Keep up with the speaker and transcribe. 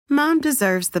Mom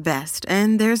deserves the best,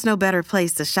 and there's no better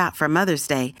place to shop for Mother's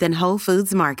Day than Whole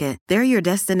Foods Market. They're your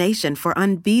destination for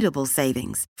unbeatable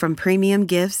savings, from premium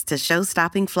gifts to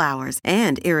show-stopping flowers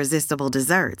and irresistible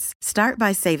desserts. Start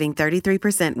by saving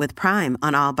 33% with Prime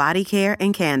on all body care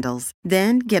and candles.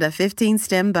 Then get a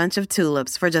 15-stem bunch of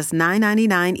tulips for just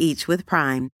 $9.99 each with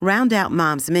Prime. Round out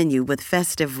Mom's menu with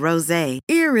festive rosé,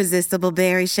 irresistible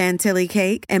berry chantilly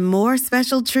cake, and more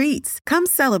special treats. Come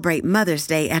celebrate Mother's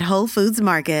Day at Whole Foods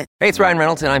Market. Hey, it's Ryan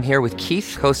Reynolds, and I'm here with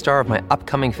Keith, co-star of my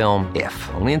upcoming film, If,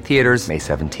 only in theaters May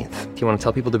 17th. Do you want to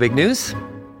tell people the big news?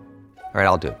 All right,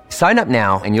 I'll do it. Sign up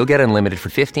now and you'll get unlimited for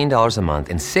 $15 a month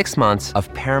and 6 months of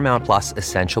Paramount Plus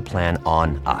Essential Plan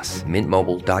on us.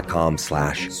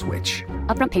 MintMobile.com/switch.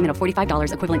 Upfront payment of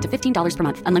 $45 equivalent to $15 per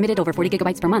month. Unlimited over 40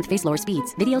 gigabytes per month. Face lower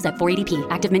speeds. Videos at 480p.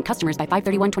 Active Mint customers by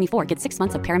 531.24 get 6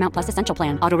 months of Paramount Plus Essential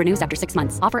Plan. Auto renews after 6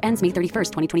 months. Offer ends May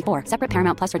 31st, 2024. Separate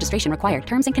Paramount Plus registration required.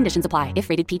 Terms and conditions apply if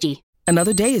rated PG.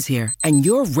 Another day is here, and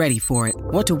you're ready for it.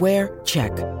 What to wear?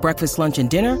 Check. Breakfast, lunch, and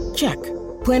dinner? Check.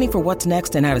 Planning for what's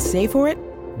next and how to save for it?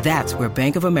 That's where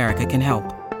Bank of America can help.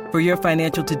 For your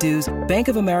financial to-dos, Bank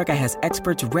of America has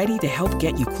experts ready to help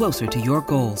get you closer to your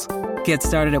goals. Get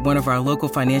started at one of our local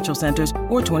financial centers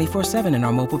or 24/7 in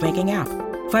our mobile banking app.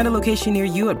 Find a location near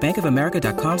you at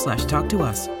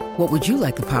bankofamerica.com/talktous. What would you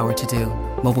like the power to do?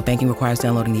 Mobile banking requires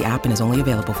downloading the app and is only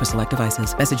available for select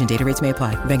devices. Message and data rates may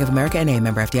apply. Bank of America N.A.,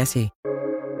 member FDIC.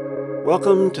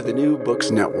 Welcome to the New Books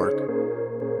Network.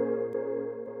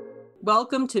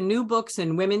 Welcome to New Books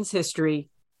in Women's History,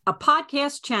 a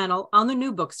podcast channel on the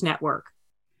New Books Network.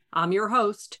 I'm your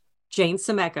host, Jane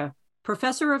Semeka,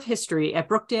 professor of history at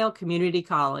Brookdale Community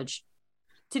College.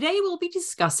 Today we'll be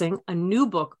discussing a new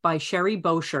book by Sherry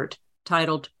Boschert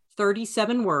titled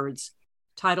 37 Words,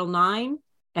 Title IX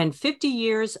and 50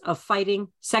 Years of Fighting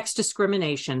Sex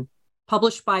Discrimination,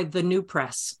 published by The New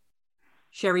Press.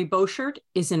 Sherry Boschert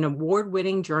is an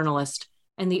award-winning journalist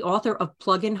and the author of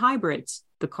Plug-in Hybrids,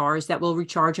 The Cars That Will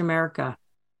Recharge America.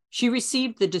 She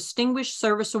received the Distinguished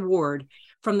Service Award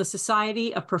from the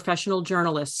Society of Professional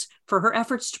Journalists for her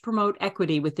efforts to promote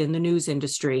equity within the news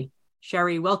industry.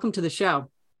 Sherry, welcome to the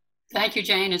show. Thank you,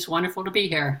 Jane. It's wonderful to be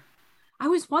here. I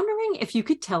was wondering if you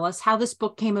could tell us how this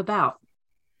book came about.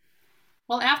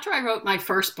 Well, after I wrote my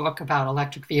first book about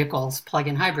electric vehicles,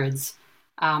 plug-in hybrids,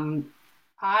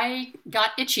 I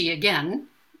got itchy again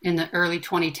in the early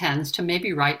 2010s to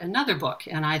maybe write another book.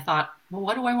 And I thought, well,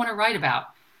 what do I want to write about?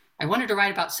 I wanted to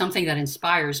write about something that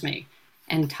inspires me.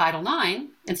 And Title IX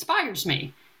inspires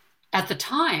me. At the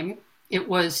time, it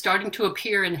was starting to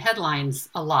appear in headlines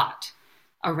a lot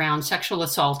around sexual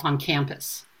assault on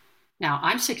campus. Now,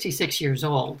 I'm 66 years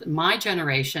old. My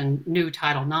generation knew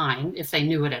Title IX, if they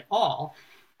knew it at all,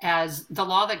 as the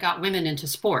law that got women into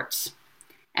sports.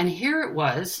 And here it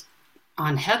was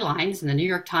on headlines in the New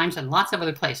York Times and lots of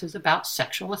other places about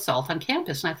sexual assault on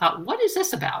campus. And I thought, what is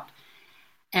this about?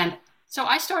 And so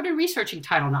I started researching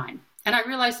Title IX. And I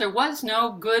realized there was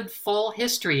no good full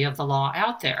history of the law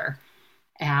out there.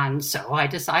 And so I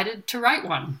decided to write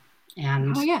one.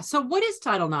 And So what is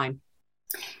Title IX?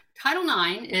 Title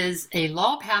IX is a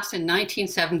law passed in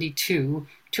 1972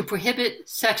 to prohibit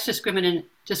sex discrimination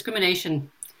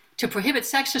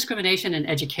in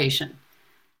education.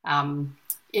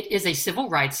 It is a civil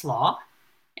rights law,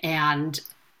 and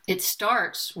it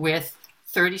starts with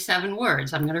 37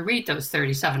 words. I'm going to read those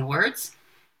 37 words.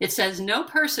 It says, no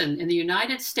person in the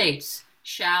United States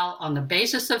shall, on the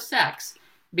basis of sex,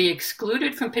 be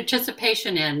excluded from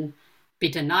participation in, be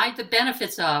denied the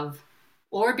benefits of,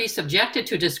 or be subjected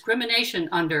to discrimination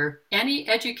under any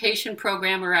education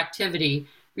program or activity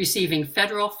receiving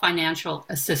federal financial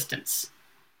assistance.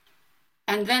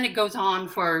 And then it goes on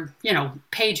for,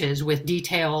 pages with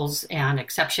details and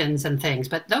exceptions and things.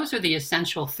 But those are the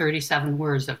essential 37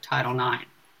 words of Title IX.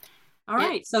 All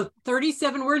right. So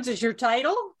 37 words is your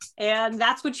title. And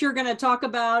that's what you're going to talk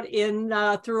about in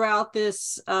throughout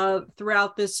this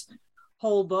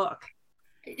whole book.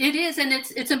 It is. And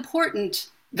it's important,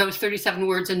 those 37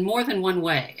 words, in more than one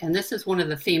way. And this is one of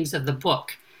the themes of the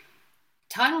book.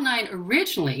 Title IX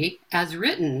originally, as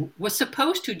written, was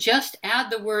supposed to just add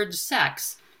the word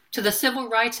sex to the Civil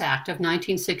Rights Act of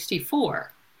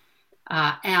 1964.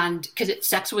 And because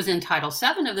sex was in Title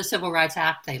VII of the Civil Rights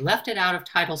Act, they left it out of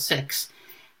Title VI.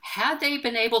 Had they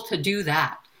been able to do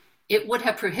that, it would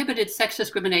have prohibited sex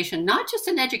discrimination, not just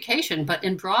in education, but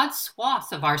in broad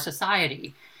swaths of our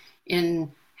society,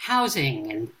 in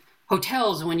housing and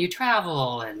hotels when you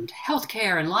travel, and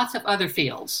healthcare and lots of other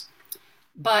fields.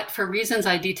 But for reasons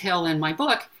I detail in my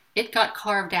book, it got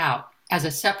carved out as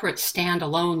a separate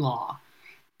standalone law.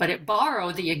 But it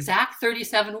borrowed the exact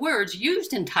 37 words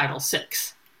used in Title VI.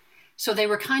 So they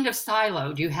were kind of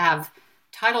siloed. You have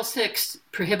Title VI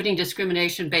prohibiting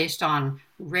discrimination based on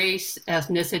race,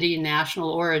 ethnicity, national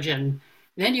origin.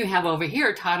 Then you have over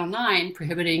here Title IX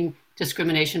prohibiting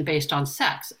discrimination based on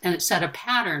sex. And it set a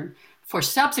pattern for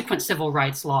subsequent civil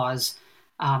rights laws,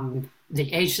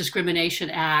 the Age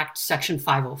Discrimination Act, Section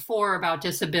 504 about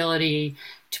disability,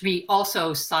 to be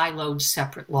also siloed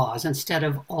separate laws instead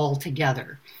of all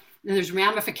together. And there's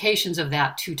ramifications of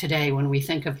that to today when we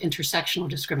think of intersectional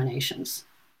discriminations.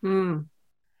 Mm.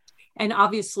 And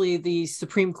obviously the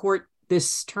Supreme Court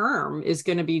this term is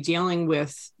going to be dealing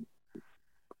with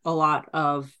a lot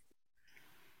of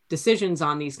decisions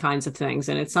on these kinds of things.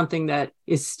 And it's something that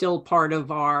is still part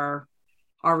of our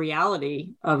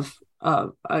reality of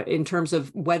in terms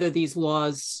of whether these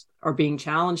laws are being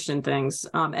challenged and things.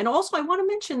 And also I want to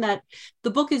mention that the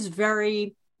book is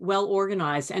very well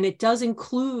organized, and it does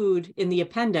include in the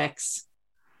appendix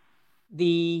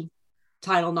the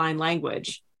Title IX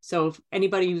language. So if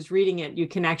anybody who's reading it, you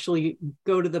can actually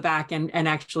go to the back and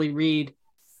actually read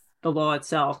the law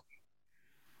itself.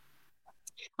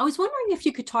 I was wondering if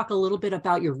you could talk a little bit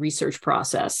about your research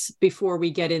process before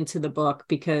we get into the book,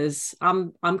 because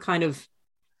I'm kind of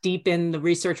deep in the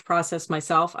research process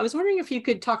myself. I was wondering if you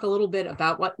could talk a little bit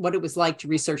about what it was like to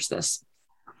research this.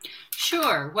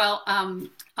 Sure. Well,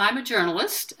 I'm a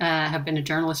journalist, have been a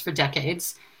journalist for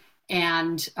decades,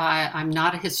 and I'm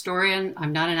not a historian.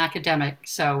 I'm not an academic.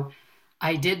 So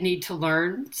I did need to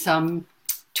learn some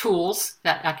tools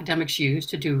that academics use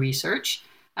to do research.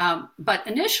 But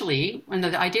initially, when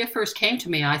the idea first came to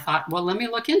me, I thought, well, let me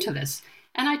look into this.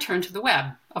 And I turned to the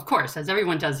web, of course, as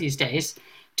everyone does these days,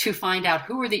 to find out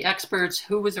who were the experts,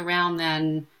 who was around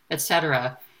then,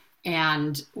 etc.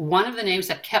 And one of the names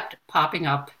that kept popping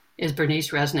up is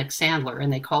Bernice Resnick Sandler,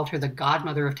 and they called her the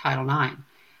godmother of Title IX.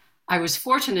 I was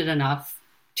fortunate enough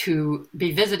to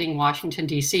be visiting Washington,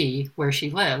 D.C., where she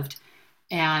lived,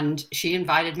 and she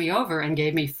invited me over and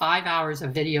gave me 5 hours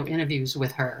of video interviews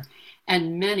with her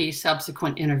and many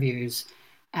subsequent interviews.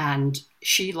 And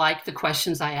she liked the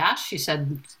questions I asked. She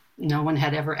said no one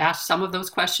had ever asked some of those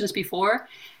questions before.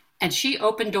 And she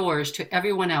opened doors to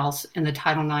everyone else in the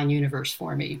Title IX universe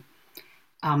for me.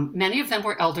 Many of them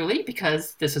were elderly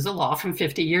because this is a law from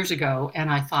 50 years ago. And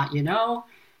I thought,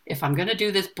 if I'm going to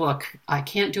do this book, I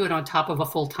can't do it on top of a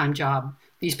full-time job.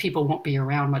 These people won't be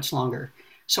around much longer.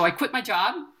 So I quit my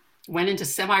job, went into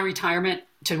semi-retirement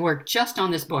to work just on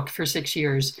this book for 6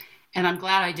 years. And I'm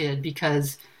glad I did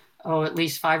because, at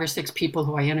least 5 or 6 people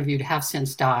who I interviewed have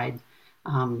since died.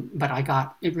 But I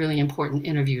got really important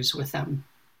interviews with them.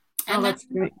 And that's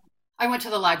great. I went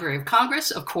to the Library of Congress,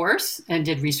 of course, and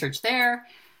did research there.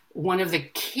 One of the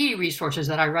key resources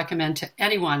that I recommend to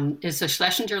anyone is the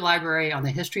Schlesinger Library on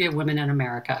the History of Women in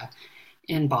America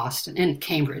in Boston, in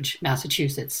Cambridge,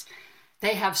 Massachusetts.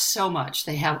 They have so much.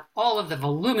 They have all of the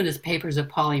voluminous papers of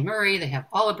Polly Murray. They have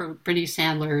all of Bernice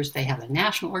Sandler's. They have the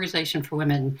National Organization for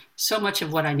Women. So much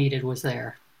of what I needed was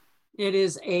there. It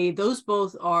is those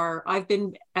both are, I've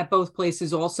been at both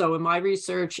places also in my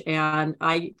research, and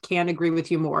I can't agree with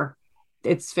you more.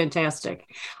 It's fantastic.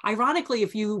 Ironically,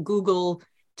 if you Google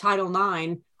Title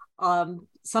IX,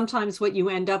 sometimes what you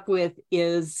end up with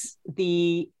is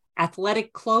the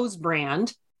athletic clothes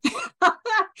brand.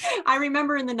 I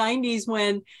remember in the 90s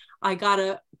when I got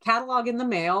a catalog in the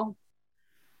mail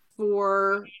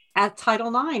at Title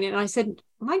IX, and I said,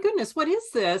 my goodness, what is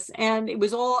this? And it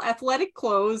was all athletic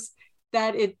clothes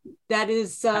that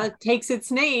takes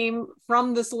its name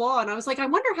from this law. And I was like, I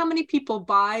wonder how many people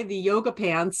buy the yoga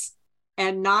pants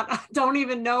and don't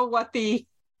even know what the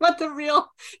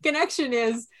real connection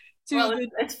is.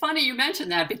 It's funny you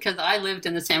mentioned that because I lived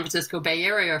in the San Francisco Bay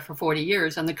Area for 40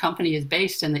 years, and the company is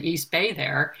based in the East Bay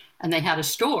there, and they had a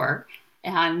store,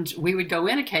 and we would go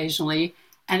in occasionally.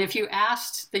 And if you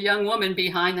asked the young woman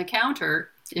behind the counter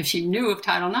if she knew of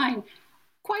Title IX,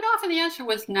 quite often the answer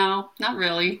was no, not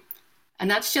really.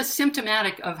 And that's just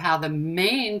symptomatic of how the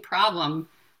main problem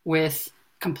with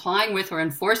complying with or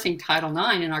enforcing Title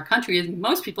IX in our country is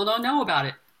most people don't know about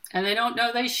it, and they don't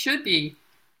know they should be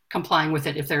complying with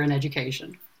it if they're in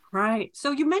education. Right.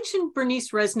 So you mentioned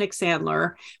Bernice Resnick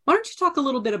Sandler. Why don't you talk a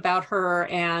little bit about her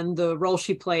and the role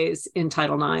she plays in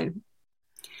Title IX?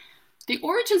 The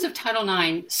origins of Title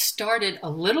IX started a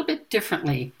little bit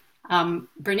differently.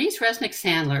 Bernice Resnick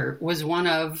Sandler was one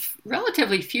of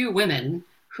relatively few women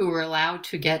who were allowed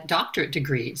to get doctorate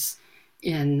degrees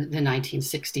in the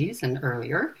 1960s and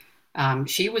earlier.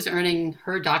 She was earning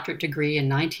her doctorate degree in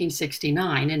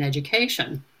 1969 in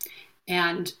education.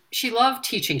 And she loved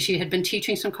teaching. She had been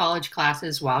teaching some college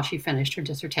classes while she finished her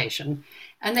dissertation.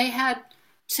 And they had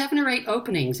 7 or 8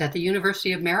 openings at the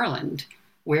University of Maryland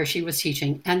where she was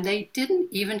teaching, and they didn't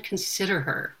even consider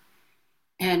her.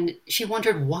 And she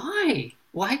wondered, why?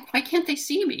 Why can't they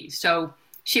see me? So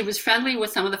she was friendly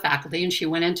with some of the faculty, and she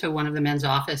went into one of the men's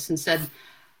office and said,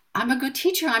 I'm a good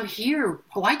teacher. I'm here.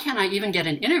 Why can't I even get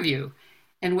an interview?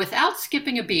 And without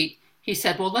skipping a beat, he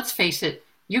said, well, let's face it,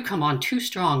 you come on too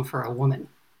strong for a woman.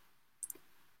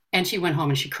 And she went home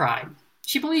and she cried.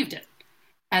 She believed it.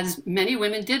 As many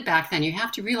women did back then. You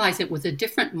have to realize it was a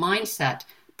different mindset,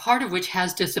 part of which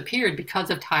has disappeared because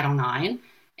of Title IX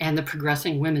and the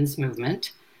progressing women's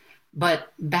movement.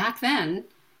 But back then,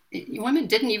 women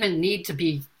didn't even need to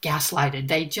be gaslighted.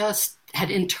 They just had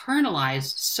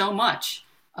internalized so much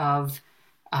of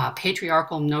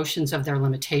patriarchal notions of their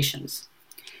limitations.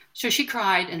 So she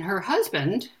cried, and her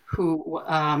husband,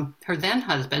 her then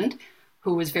husband,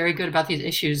 who was very good about these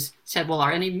issues, said, well,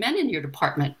 are any men in your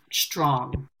department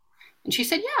strong? And she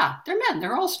said, yeah, they're men.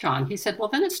 They're all strong. He said, well,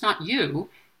 then it's not you.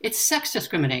 It's sex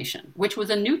discrimination, which was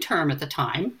a new term at the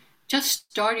time, just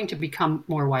starting to become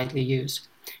more widely used.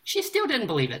 She still didn't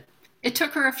believe it. It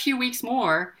took her a few weeks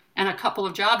more and a couple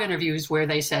of job interviews where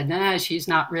they said, nah, she's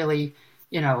not really,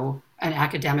 an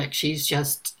academic. She's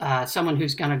just someone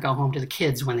who's going to go home to the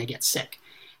kids when they get sick.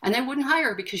 And they wouldn't hire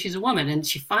her because she's a woman. And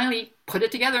she finally put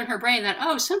it together in her brain that,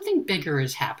 oh, something bigger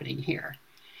is happening here.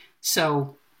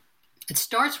 So it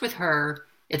starts with her.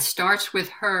 It starts with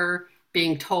her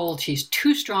being told she's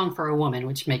too strong for a woman,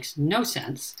 which makes no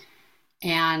sense.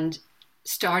 And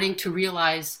starting to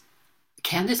realize,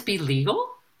 can this be legal?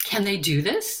 Can they do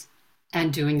this?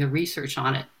 And doing the research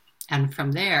on it. And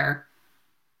from there,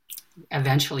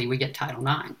 eventually we get Title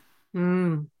IX.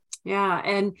 Yeah.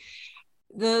 And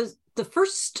the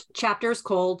first chapter is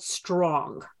called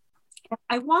Strong.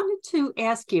 I wanted to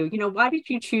ask you, why did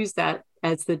you choose that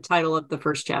as the title of the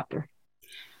first chapter?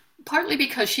 Partly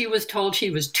because she was told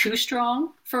she was too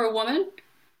strong for a woman.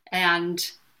 And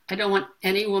I don't want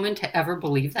any woman to ever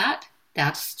believe that.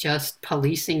 That's just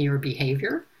policing your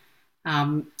behavior.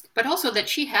 But also that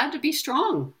she had to be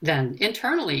strong then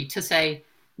internally to say,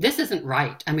 this isn't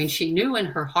right. I mean, she knew in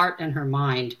her heart and her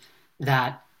mind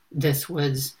that this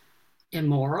was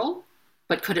immoral,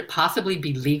 but could it possibly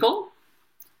be legal?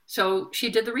 So she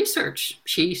did the research.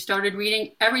 She started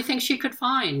reading everything she could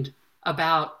find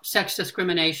about sex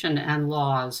discrimination and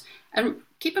laws. And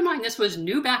keep in mind, this was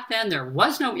new back then. There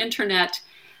was no internet.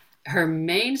 Her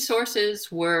main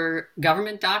sources were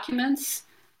government documents,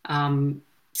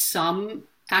 some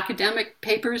academic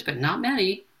papers, but not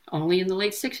many. Only in the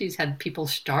late 60s had people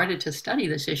started to study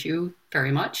this issue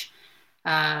very much.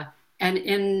 And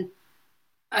in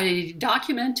a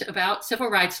document about civil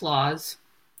rights laws,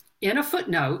 in a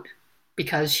footnote,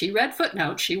 because she read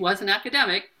footnotes, she was an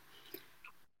academic,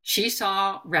 she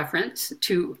saw reference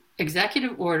to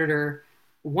Executive Order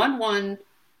 11,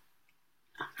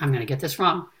 I'm going to get this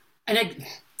wrong,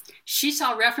 she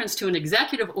saw reference to an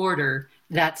executive order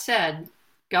that said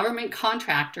government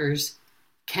contractors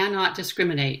cannot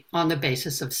discriminate on the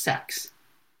basis of sex.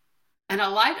 And a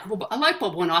light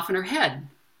bulb went off in her head.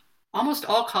 Almost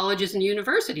all colleges and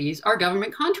universities are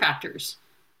government contractors.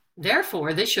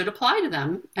 Therefore, this should apply to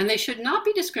them, and they should not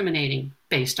be discriminating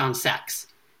based on sex.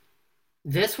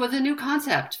 This was a new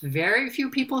concept. Very few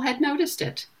people had noticed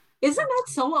it. Isn't that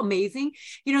so amazing?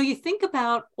 You think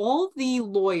about all the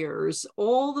lawyers,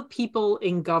 all the people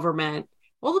in government,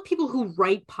 all the people who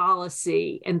write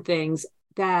policy and things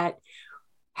that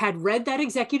had read that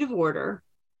executive order,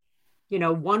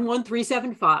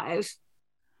 11375,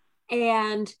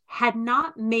 and had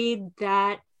not made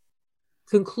that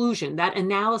conclusion, that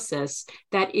analysis,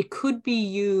 that it could be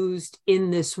used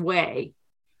in this way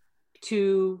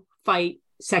to fight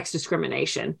sex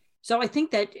discrimination. So I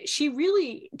think that she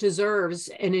really deserves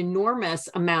an enormous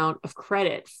amount of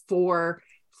credit for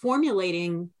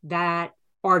formulating that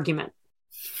argument.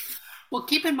 Well,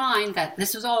 keep in mind that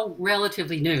this is all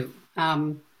relatively new.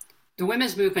 The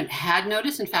women's movement had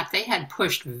noticed, in fact, they had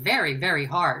pushed very, very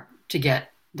hard to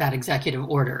get that executive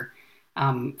order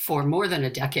for more than a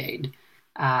decade.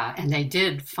 And they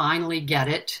did finally get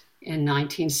it in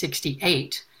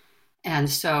 1968. And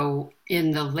so in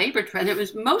the labor trend, it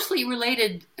was mostly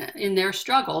related in their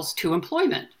struggles to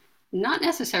employment, not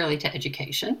necessarily to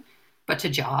education, but to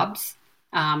jobs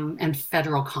and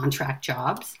federal contract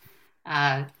jobs.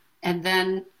 And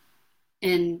then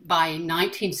by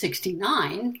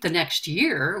 1969, the next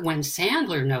year, when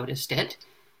Sandler noticed it,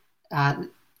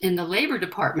 in the Labor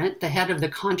Department, the head of the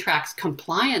Contracts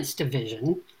Compliance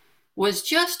Division was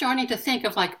just starting to think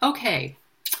of okay,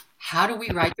 how do we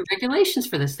write the regulations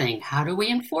for this thing? How do we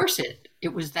enforce it?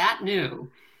 It was that new.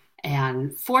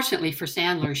 And fortunately for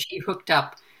Sandler, she hooked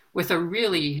up with a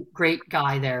really great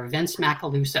guy there, Vince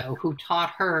Macaluso, who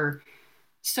taught her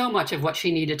so much of what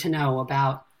she needed to know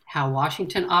about how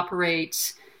Washington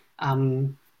operates,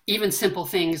 even simple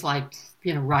things like,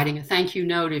 writing a thank you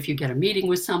note if you get a meeting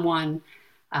with someone.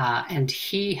 And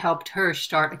he helped her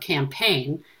start a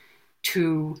campaign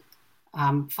to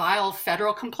file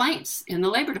federal complaints in the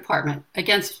Labor Department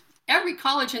against every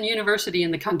college and university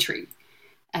in the country,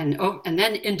 and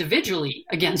then individually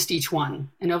against each one.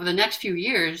 And over the next few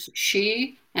years,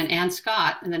 she and Ann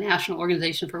Scott and the National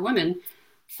Organization for Women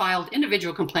filed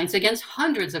individual complaints against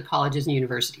hundreds of colleges and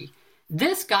universities.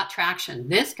 This got traction,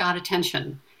 this got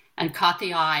attention, and caught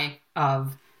the eye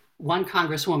of one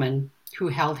congresswoman who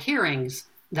held hearings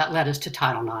that led us to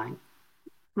Title IX.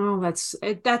 Oh, it's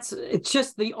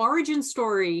just the origin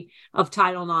story of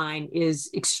Title IX is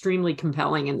extremely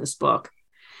compelling in this book.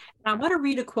 And I want to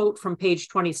read a quote from page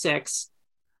 26.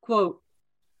 Quote,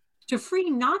 "To free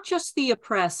not just the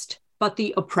oppressed, but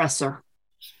the oppressor."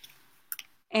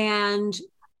 And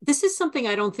this is something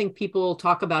I don't think people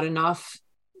talk about enough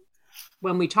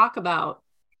when we talk about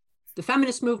the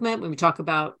feminist movement, when we talk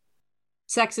about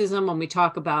sexism, when we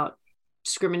talk about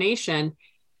discrimination,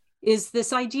 is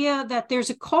this idea that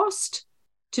there's a cost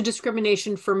to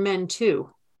discrimination for men too.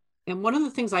 And one of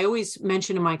the things I always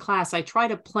mention in my class, I try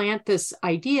to plant this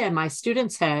idea in my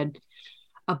students' head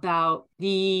about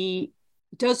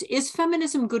is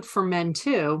feminism good for men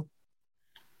too?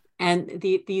 And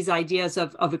these ideas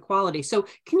of equality. So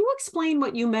can you explain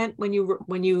what you meant when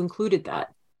you included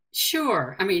that?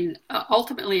 Sure. I mean,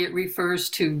 ultimately it refers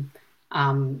to,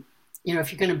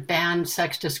 if you're going to ban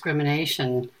sex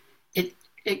discrimination,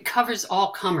 it covers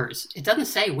all comers. It doesn't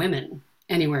say women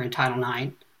anywhere in Title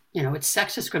IX. It's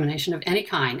sex discrimination of any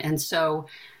kind. And so,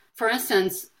 for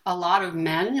instance, a lot of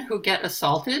men who get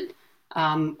assaulted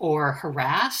or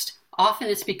harassed, often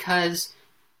it's because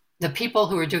the people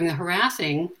who are doing the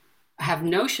harassing have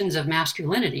notions of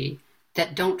masculinity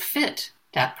that don't fit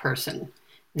that person.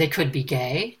 They could be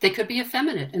gay, they could be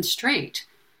effeminate and straight,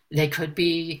 they could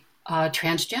be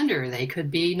transgender, they could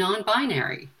be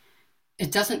non-binary.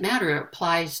 It doesn't matter. It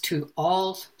applies to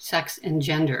all sex and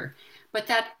gender. But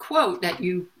that quote that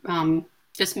you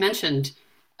just mentioned,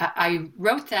 I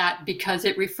wrote that because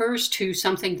it refers to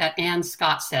something that Ann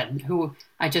Scott said, who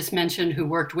I just mentioned, who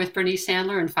worked with Bernice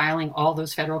Sandler in filing all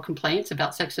those federal complaints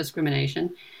about sex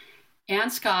discrimination. Ann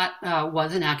Scott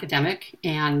was an academic,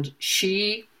 and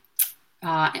she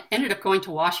ended up going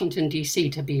to Washington, D.C.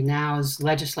 to be NOW's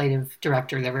legislative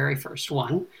director, the very first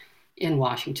one in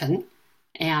Washington.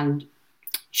 And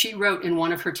she wrote in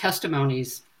one of her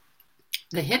testimonies,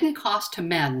 "The hidden cost to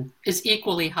men is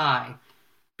equally high.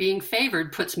 Being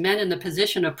favored puts men in the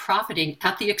position of profiting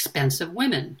at the expense of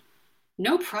women.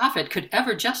 No profit could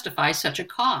ever justify such a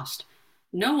cost.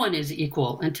 No one is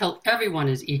equal until everyone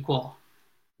is equal.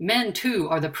 Men, too,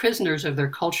 are the prisoners of their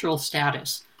cultural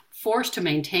status, forced to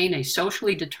maintain a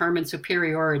socially determined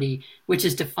superiority which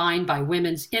is defined by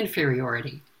women's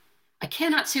inferiority. I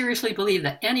cannot seriously believe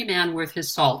that any man worth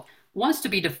his salt wants to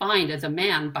be defined as a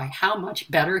man by how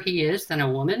much better he is than a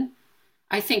woman.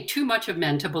 I think too much of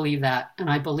men to believe that, and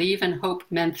I believe and hope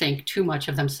men think too much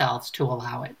of themselves to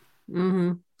allow it."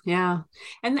 Mm-hmm. Yeah.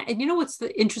 And what's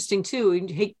interesting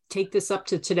too, take this up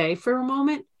to today for a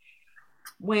moment.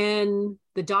 When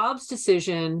the Dobbs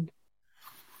decision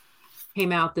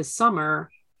came out this summer,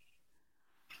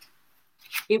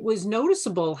 it was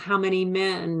noticeable how many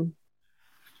men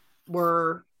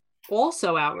were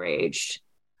also outraged,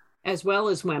 as well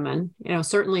as women.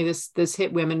 Certainly this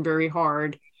hit women very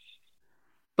hard,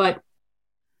 but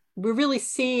we're really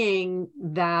seeing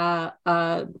that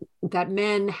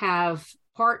men have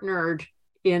partnered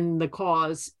in the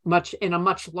cause in a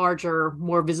much larger,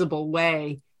 more visible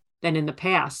way than in the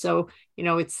past. So,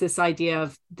 it's this idea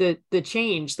of the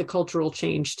change, the cultural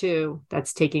change too,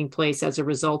 that's taking place as a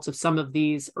result of some of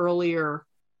these earlier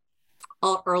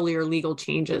legal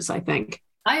changes, I think.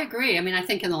 I agree. I mean, I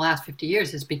think in the last 50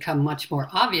 years, it's become much more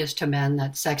obvious to men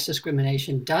that sex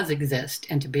discrimination does exist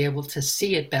and to be able to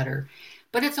see it better.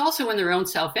 But it's also in their own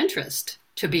self-interest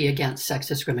to be against sex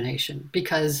discrimination,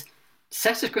 because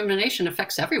sex discrimination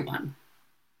affects everyone.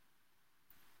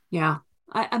 Yeah.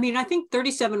 I think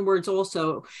 37 Words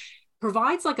also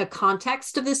provides like a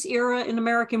context of this era in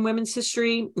American women's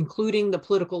history, including the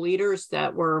political leaders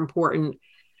that were important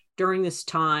during this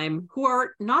time, who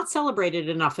are not celebrated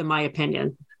enough, in my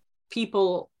opinion.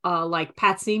 People like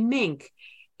Patsy Mink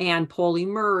and Pauli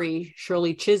Murray,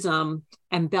 Shirley Chisholm,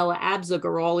 and Bella Abzug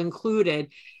are all included.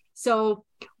 So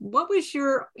what was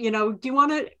do you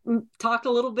want to talk a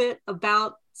little bit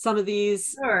about some of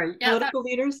these Sure. political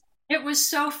leaders? It was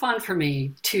so fun for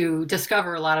me to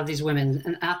discover a lot of these women,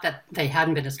 and not that they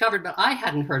hadn't been discovered, but I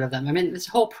hadn't heard of them. I mean, this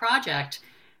whole project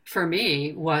for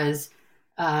me was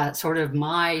sort of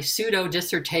my pseudo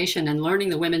dissertation and learning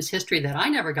the women's history that I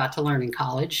never got to learn in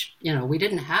college. You know, we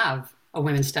didn't have a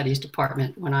women's studies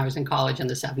department when I was in college in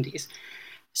the 70s.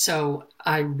 So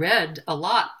I read a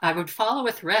lot. I would follow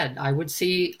a thread. I would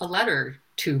see a letter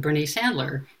to Bernice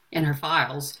Sandler in her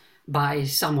files by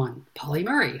someone, Polly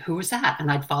Murray, who was that?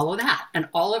 And I'd follow that. And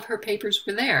all of her papers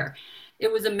were there. It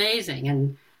was amazing.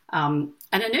 And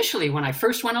initially, when I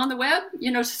first went on the web,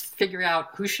 figure out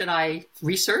who should I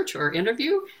research or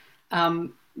interview,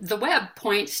 the web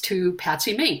points to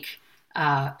Patsy Mink,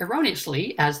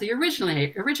 erroneously, as the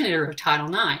originator of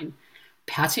Title IX.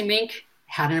 Patsy Mink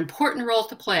had an important role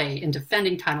to play in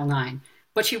defending Title IX,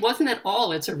 but she wasn't at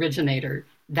all its originator.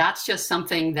 That's just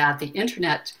something that the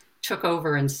internet took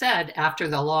over and said after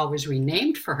the law was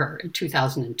renamed for her in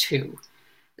 2002.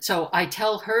 So I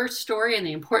tell her story and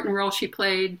the important role she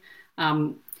played.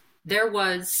 There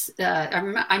was,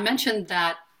 I mentioned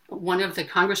that one of the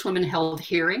congresswomen held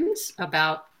hearings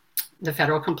about the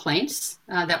federal complaints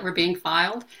that were being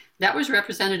filed. That was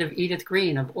Representative Edith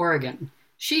Green of Oregon.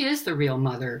 She is the real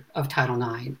mother of Title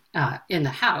IX in the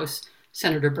House.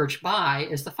 Senator Birch Bayh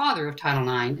is the father of Title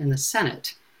IX in the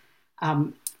Senate.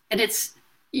 And it's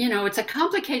a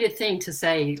complicated thing to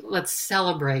say, let's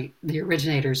celebrate the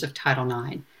originators of Title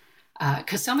IX,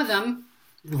 because some of them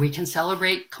we can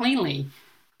celebrate cleanly.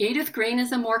 Edith Green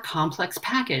is a more complex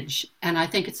package, and I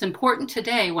think it's important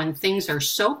today when things are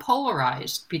so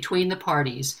polarized between the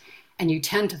parties, and you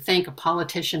tend to think a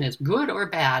politician is good or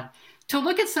bad, to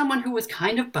look at someone who was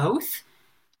kind of both.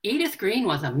 Edith Green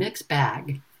was a mixed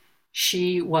bag.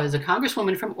 She was a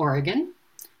congresswoman from Oregon.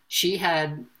 She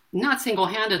had, not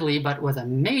single-handedly, but was a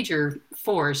major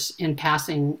force in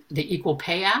passing the Equal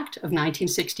Pay Act of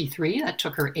 1963. That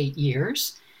took her 8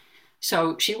 years.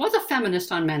 So she was a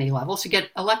feminist on many levels. To get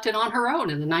elected on her own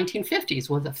in the 1950s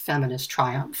was a feminist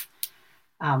triumph.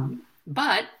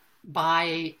 But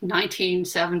by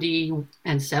 1970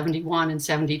 and 71 and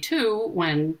 72,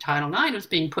 when Title IX was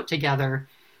being put together,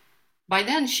 by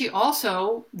then she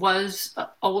also was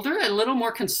older, a little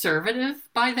more conservative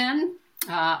by then,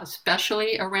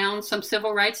 especially around some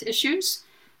civil rights issues.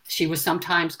 She was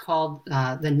sometimes called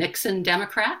the Nixon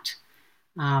Democrat.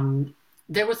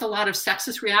 There was a lot of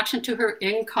sexist reaction to her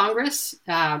in Congress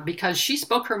because she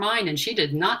spoke her mind and she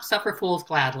did not suffer fools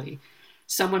gladly.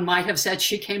 Someone might have said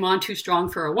she came on too strong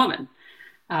for a woman,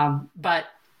 but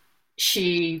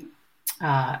she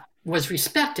was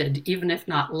respected, even if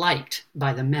not liked,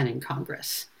 by the men in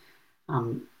Congress.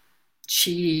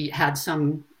 She had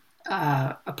some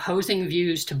opposing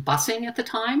views to busing at the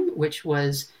time, which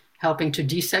was helping to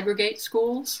desegregate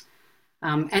schools.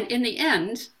 And in the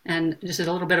end, and this is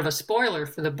a little bit of a spoiler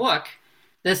for the book,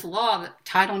 this law,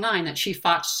 Title IX, that she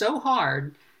fought so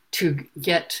hard to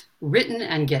get written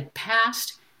and get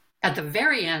passed, at the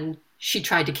very end, she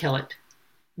tried to kill it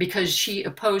because she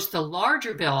opposed the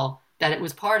larger bill that it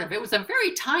was part of. It was a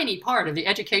very tiny part of the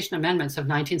Education Amendments of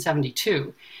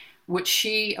 1972, which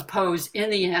she opposed in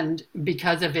the end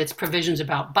because of its provisions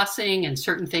about busing and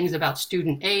certain things about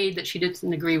student aid that she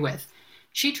didn't agree with.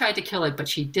 She tried to kill it, but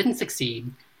she didn't succeed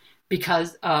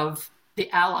because of the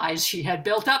allies she had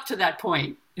built up to that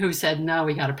point who said, no,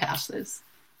 we got to pass this.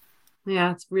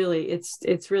 Yeah, it's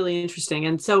really interesting.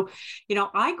 And so,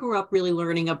 I grew up really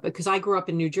learning up because I grew up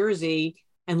in New Jersey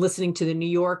and listening to the New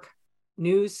York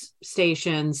news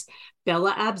stations.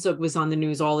 Bella Abzug was on the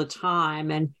news all the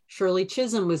time, and Shirley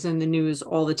Chisholm was in the news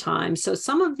all the time. So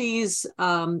some of these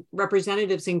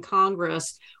representatives in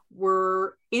Congress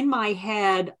were in my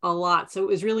head a lot. So it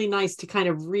was really nice to kind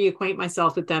of reacquaint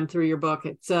myself with them through your book.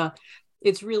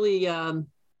 It's really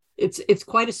it's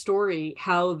quite a story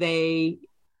how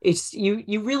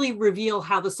you really reveal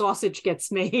how the sausage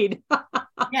gets made.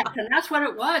 Yes, and that's what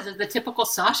it was, is the typical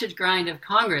sausage grind of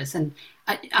Congress. And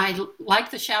I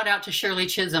like the shout out to Shirley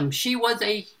Chisholm. She was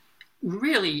a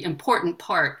really important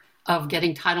part of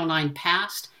getting Title IX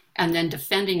passed and then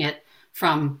defending it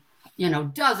from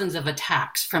dozens of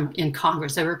attacks in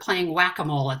Congress. They were playing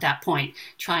whack-a-mole at that point,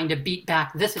 trying to beat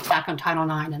back this attack on Title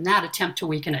IX and that attempt to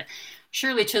weaken it.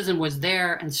 Shirley Chisholm was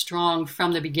there and strong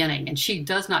from the beginning, and she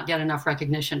does not get enough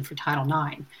recognition for Title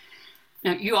IX.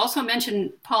 Now, you also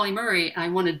mentioned Polly Murray. I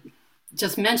want to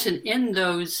just mention in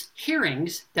those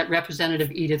hearings that Representative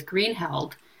Edith Green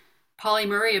held, Polly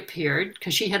Murray appeared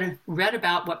because she had read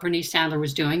about what Bernice Sandler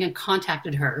was doing and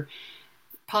contacted her.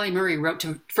 Polly Murray wrote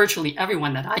to virtually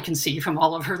everyone that I can see from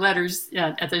all of her letters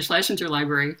at the Schlesinger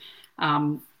Library.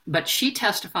 But she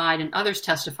testified and others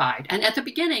testified. And at the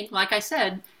beginning, like I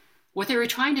said, what they were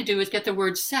trying to do is get the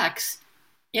word sex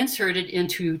inserted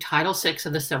into Title VI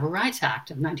of the Civil Rights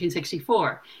Act of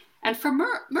 1964. And for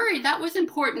Murray, that was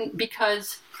important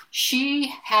because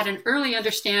she had an early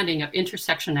understanding of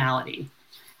intersectionality.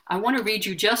 I want to read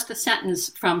you just a sentence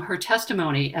from her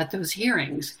testimony at those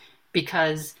hearings,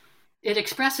 because it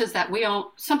expresses that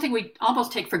something we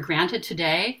almost take for granted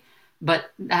today,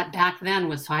 but that back then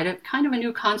was kind of a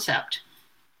new concept.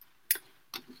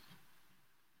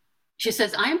 She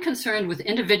says, "I am concerned with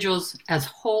individuals as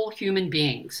whole human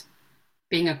beings,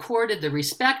 being accorded the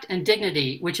respect and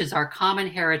dignity which is our common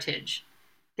heritage.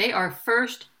 They are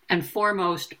first and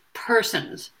foremost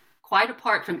persons, quite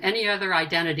apart from any other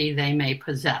identity they may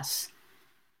possess."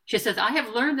 She says, "I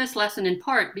have learned this lesson in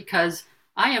part because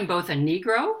I am both a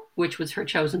Negro," which was her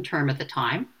chosen term at the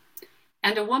time,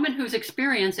 "and a woman whose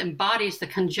experience embodies the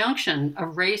conjunction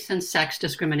of race and sex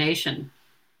discrimination.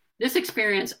 This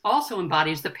experience also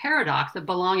embodies the paradox of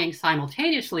belonging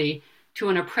simultaneously to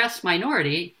an oppressed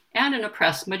minority and an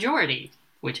oppressed majority,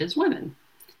 which is women,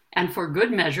 and for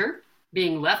good measure,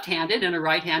 being left-handed in a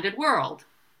right-handed world.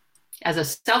 As a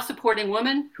self-supporting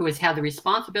woman who has had the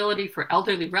responsibility for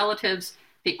elderly relatives,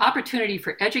 the opportunity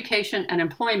for education and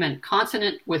employment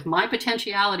consonant with my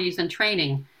potentialities and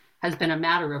training has been a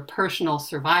matter of personal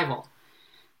survival."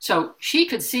 So she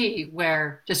could see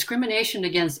where discrimination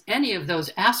against any of those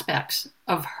aspects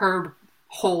of her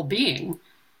whole being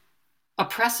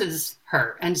oppresses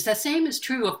her. And the same is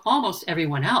true of almost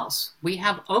everyone else. We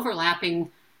have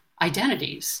overlapping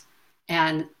identities.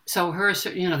 And so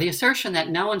the assertion that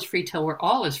no one's free till we're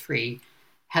all is free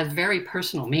has very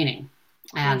personal meaning.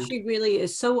 And she really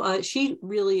is she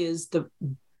really is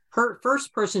her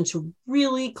first person to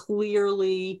really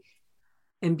clearly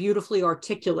and beautifully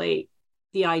articulate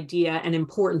the idea and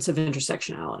importance of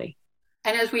intersectionality.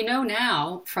 And as we know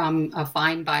now from a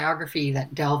fine biography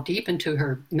that delved deep into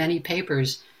her many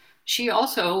papers, she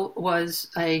also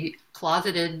was a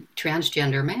closeted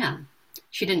transgender man.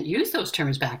 She didn't use those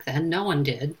terms back then. No one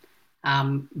did.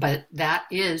 But that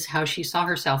is how she saw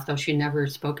herself, though she never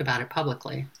spoke about it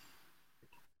publicly.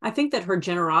 I think that her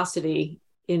generosity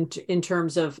in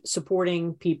terms of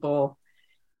supporting people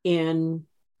in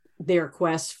their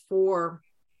quest for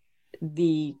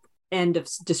the end of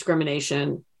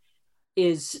discrimination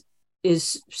is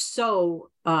so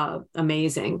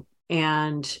amazing.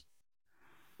 And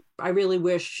I really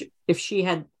wish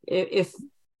if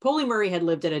Pauli Murray had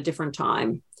lived at a different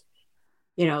time,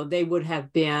 they would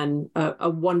have been a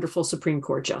wonderful Supreme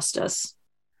Court justice.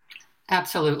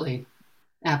 Absolutely.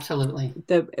 Absolutely.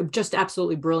 Just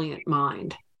absolutely brilliant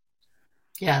mind.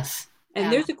 Yes.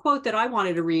 And there's a quote that I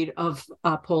wanted to read of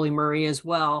Pauli Murray as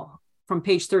well, from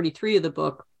page 33 of the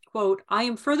book. Quote, "I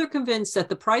am further convinced that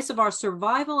the price of our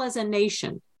survival as a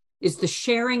nation is the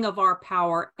sharing of our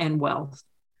power and wealth,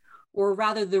 or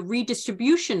rather the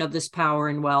redistribution of this power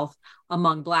and wealth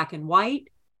among Black and white,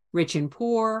 rich and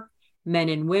poor, men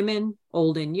and women,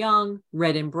 old and young,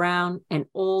 red and brown, and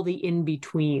all the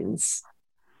in-betweens."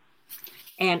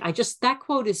 And that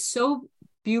quote is so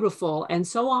beautiful and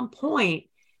so on point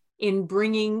in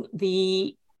bringing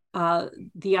the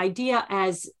idea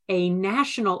as a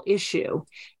national issue,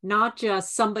 not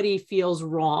just somebody feels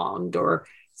wronged or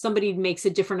somebody makes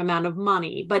a different amount of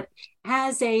money, but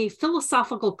as a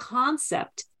philosophical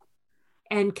concept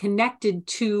and connected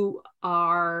to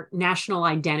our national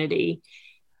identity.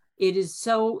 It's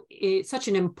such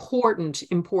an important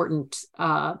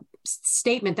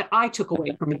statement that I took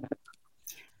away from it.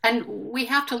 And we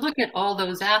have to look at all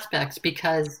those aspects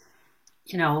because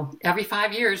every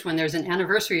 5 years when there's an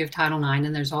anniversary of Title IX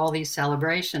and there's all these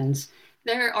celebrations,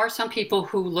 there are some people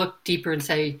who look deeper and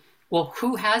say, well,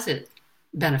 who has it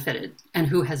benefited and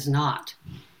who has not?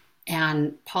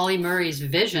 And Pauli Murray's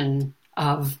vision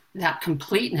of that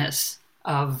completeness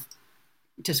of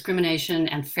discrimination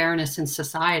and fairness in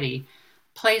society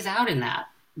plays out in that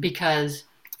because,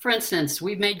 for instance,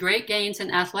 we've made great gains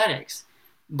in athletics,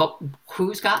 but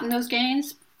who's gotten those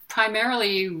gains?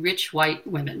 Primarily rich white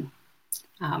women.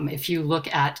 If you look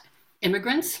at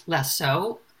immigrants, less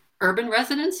so. Urban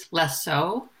residents, less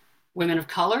so. Women of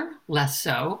color, less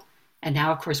so. And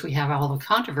now, of course, we have all the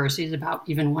controversies about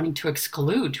even wanting to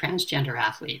exclude transgender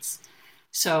athletes.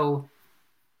 So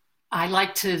I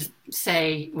like to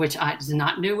say, which is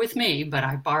not new with me, but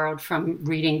I borrowed from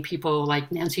reading people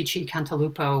like Nancy Chi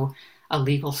Cantalupo, a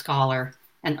legal scholar,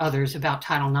 and others about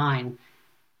Title IX.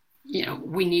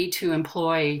 We need to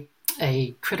employ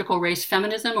a critical race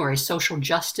feminism or a social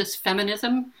justice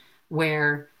feminism,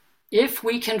 where if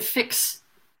we can fix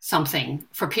something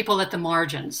for people at the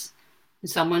margins,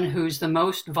 someone who's the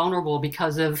most vulnerable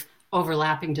because of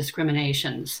overlapping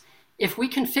discriminations, if we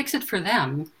can fix it for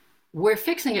them, we're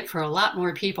fixing it for a lot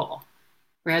more people.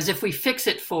 Whereas if we fix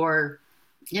it for,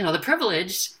 the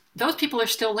privileged, those people are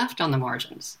still left on the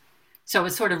margins. So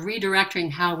it's sort of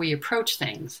redirecting how we approach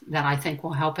things that I think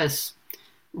will help us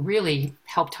really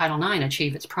help Title IX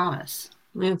achieve its promise.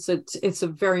 It's a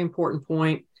very important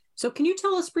point. So can you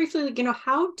tell us briefly,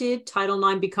 how did Title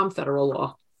IX become federal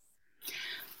law?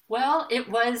 Well, it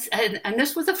was, and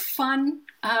this was a fun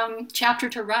chapter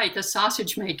to write, the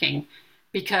sausage making,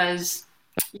 because,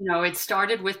 it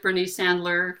started with Bernice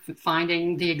Sandler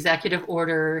finding the executive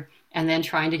order and then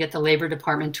trying to get the Labor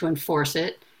Department to enforce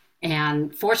it.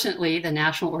 And fortunately, the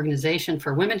National Organization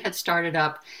for Women had started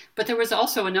up, but there was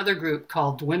also another group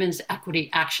called Women's Equity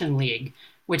Action League,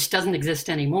 which doesn't exist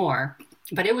anymore.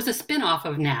 But it was a spinoff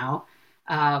of NOW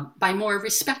by more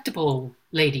respectable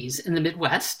ladies in the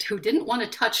Midwest who didn't want to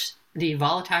touch the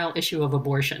volatile issue of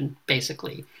abortion,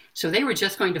 basically. So they were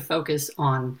just going to focus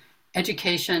on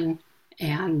education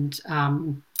and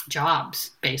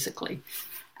jobs, basically.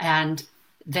 And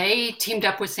they teamed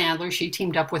up with Sandler, she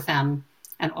teamed up with them,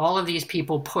 and all of these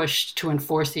people pushed to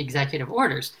enforce the executive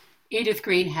orders. Edith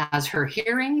Green has her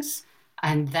hearings,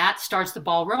 and that starts the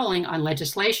ball rolling on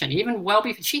legislation. Even well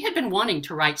before, she had been wanting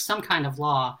to write some kind of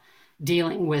law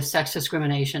dealing with sex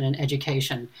discrimination in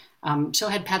education. So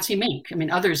had Patsy Mink.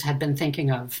 Others had been thinking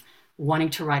of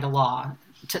wanting to write a law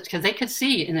because they could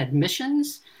see in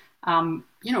admissions,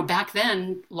 back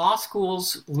then, law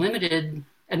schools limited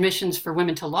admissions for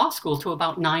women to law school to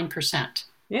about 9%.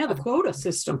 Yeah, the quota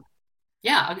system.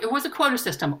 Yeah, it was a quota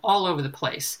system all over the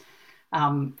place.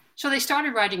 So they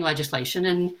started writing legislation,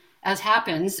 and as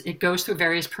happens, it goes through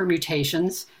various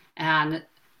permutations, and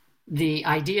the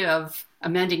idea of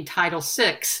amending Title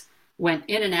VI went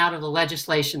in and out of the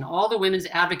legislation. All the women's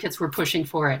advocates were pushing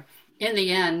for it. In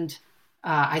the end,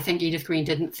 I think Edith Green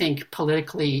didn't think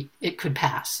politically it could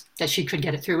pass, that she could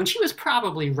get it through, and she was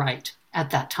probably right at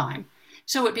that time.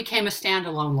 So it became a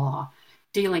standalone law,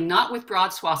 dealing not with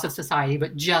broad swaths of society,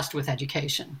 but just with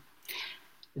education.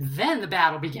 Then the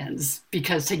battle begins,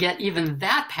 because to get even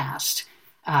that passed,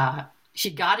 she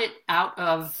got it out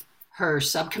of her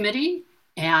subcommittee,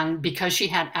 and because she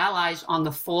had allies on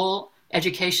the full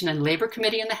Education and Labor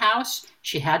Committee in the House,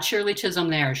 she had Shirley Chisholm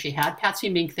there, she had Patsy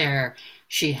Mink there,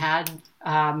 she had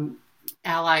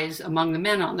allies among the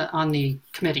men on the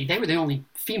committee. They were the only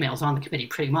females on the committee,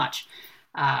 pretty much.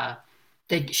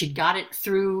 She got it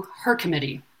through her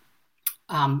committee.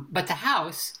 But the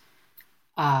House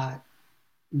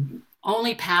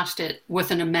only passed it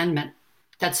with an amendment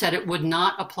that said it would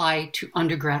not apply to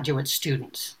undergraduate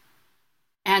students.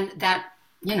 And that,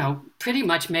 pretty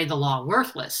much made the law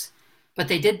worthless. But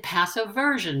they did pass a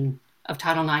version of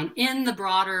Title IX in the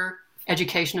broader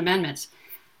education amendments.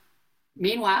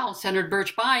 Meanwhile, Senator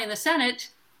Birch Bayh in the Senate,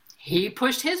 he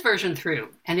pushed his version through,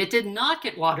 and it did not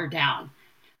get watered down.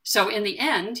 So in the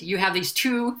end, you have these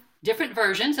two different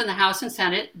versions in the House and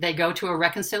Senate. They go to a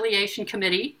reconciliation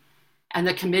committee, and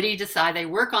the committee decide they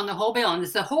work on the whole bill. And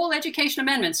it's the whole education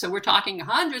amendment. So we're talking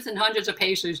hundreds and hundreds of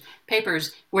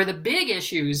papers where the big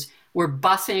issues were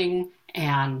busing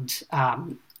and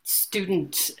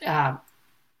student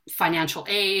financial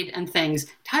aid and things.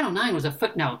 Title IX was a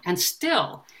footnote. And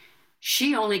still,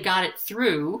 she only got it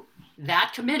through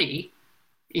that committee,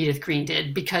 Edith Green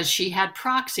did, because she had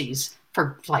proxies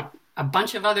for like a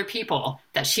bunch of other people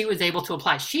that she was able to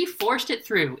apply. She forced it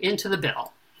through into the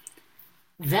bill.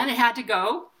 Then it had to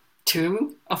go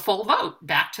to a full vote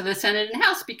back to the Senate and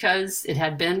House because it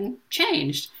had been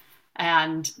changed.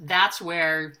 And that's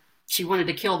where she wanted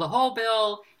to kill the whole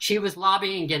bill. She was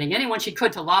lobbying, getting anyone she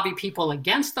could to lobby people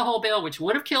against the whole bill, which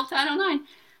would have killed Title IX,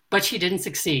 but she didn't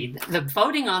succeed. The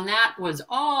voting on that was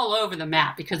all over the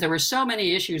map because there were so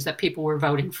many issues that people were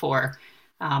voting for.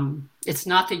 It's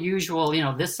not the usual,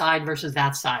 this side versus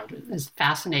that side. It's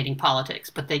fascinating politics,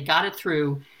 but they got it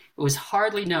through. It was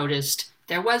hardly noticed.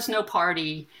 There was no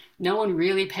party. No one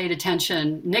really paid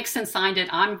attention. Nixon signed it.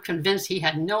 I'm convinced he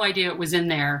had no idea it was in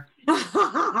there.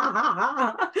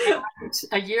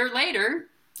 A year later,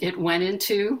 it went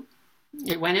into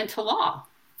law.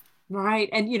 Right.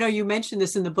 And, you mentioned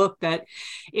this in the book that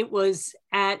it was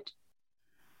at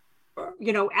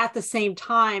the same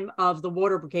time of the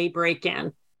Water Brigade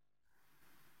break-in.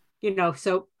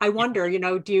 So I wonder,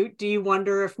 do you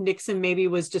wonder if Nixon maybe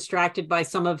was distracted by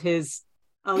some of his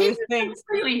other things?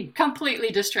 Completely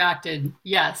distracted.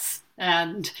 Yes.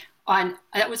 And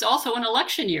that was also an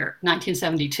election year,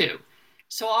 1972.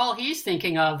 So all he's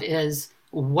thinking of is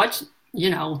what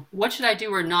should I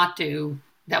do or not do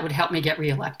that would help me get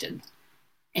reelected?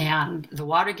 And the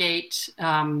Watergate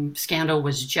scandal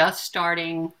was just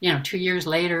starting. 2 years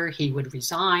later, he would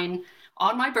resign.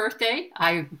 On my birthday,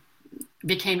 I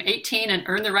became 18 and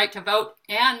earned the right to vote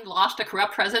and lost a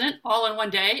corrupt president all in one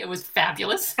day. It was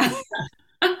fabulous.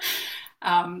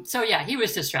 So yeah, he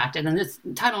was distracted, and this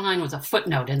Title IX was a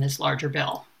footnote in this larger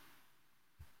bill.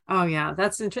 Oh yeah,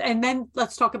 that's interesting. And then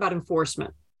let's talk about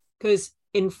enforcement, because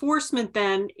enforcement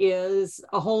then is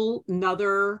a whole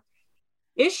nother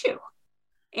issue.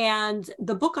 And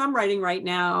the book I'm writing right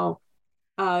now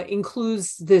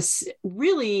includes this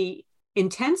really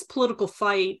intense political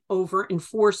fight over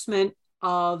enforcement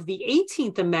of the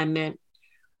 18th Amendment,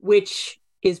 which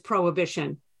is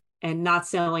prohibition and not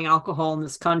selling alcohol in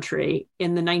this country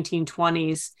in the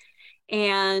 1920s.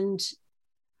 And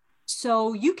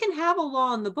so you can have a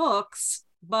law in the books,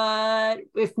 but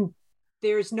if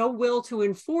there's no will to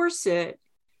enforce it,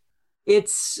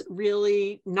 it's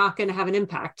really not going to have an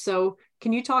impact. So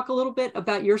can you talk a little bit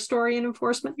about your story in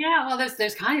enforcement? Yeah, well,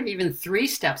 there's kind of even 3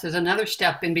 steps. There's another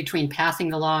step in between passing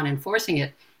the law and enforcing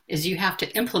it, is you have to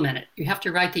implement it. You have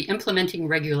to write the implementing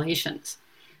regulations.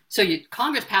 So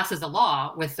Congress passes a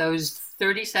law with those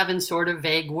 37 sort of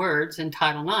vague words in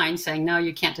Title IX saying, no,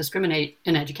 you can't discriminate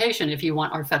in education if you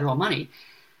want our federal money.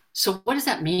 So what does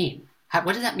that mean?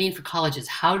 What does that mean for colleges?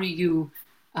 How do you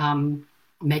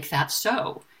make that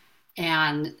so?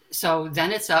 And so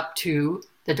then it's up to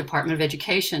the Department of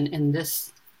Education in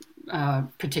this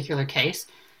particular case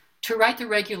to write the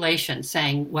regulation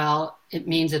saying, well, it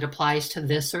means it applies to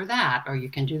this or that, or you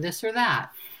can do this or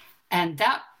that. And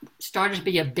that started to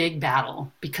be a big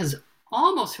battle because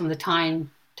almost from the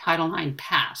time Title IX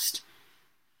passed,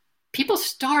 people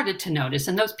started to notice,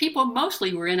 and those people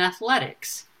mostly were in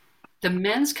athletics. The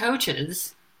men's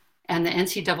coaches and the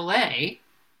NCAA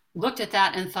looked at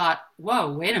that and thought,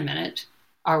 whoa, wait a minute.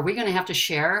 Are we going to have to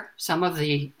share some of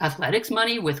the athletics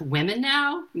money with women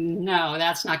now? No,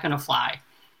 that's not going to fly.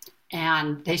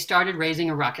 And they started raising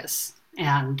a ruckus.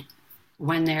 And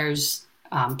when there's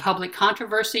public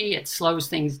controversy, it slows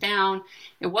things down.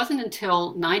 It wasn't until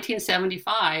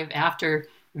 1975, after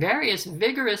various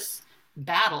vigorous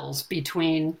battles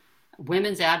between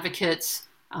women's advocates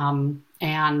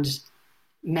and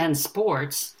men's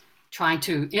sports, trying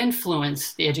to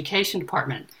influence the education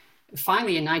department.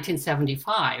 Finally, in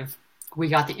 1975, we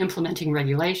got the implementing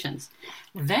regulations.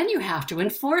 Then you have to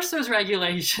enforce those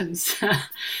regulations.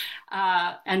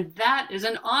 And that is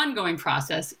an ongoing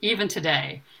process, even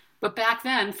today. But back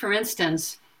then, for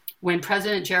instance, when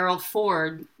President Gerald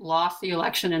Ford lost the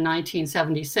election in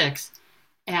 1976,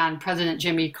 and President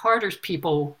Jimmy Carter's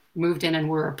people moved in and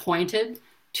were appointed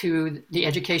to the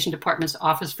Education Department's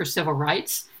Office for Civil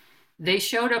Rights, they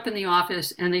showed up in the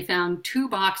office and they found 2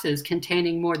 boxes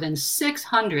containing more than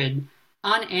 600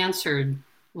 unanswered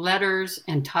letters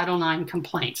and Title IX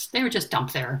complaints. They were just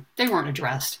dumped there. They weren't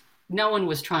addressed. No one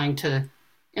was trying to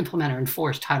implement or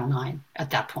enforce Title IX at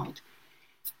that point.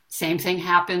 Same thing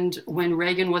happened when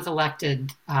Reagan was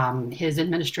elected. His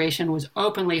administration was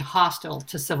openly hostile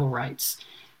to civil rights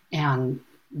and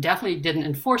definitely didn't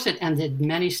enforce it and did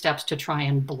many steps to try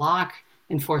and block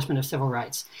enforcement of civil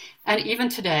rights. And even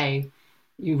today,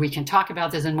 we can talk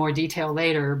about this in more detail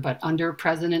later, but under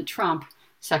President Trump,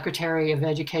 Secretary of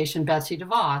Education Betsy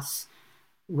DeVos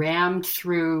rammed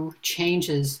through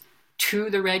changes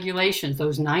to the regulations,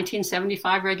 those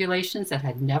 1975 regulations that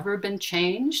had never been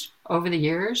changed over the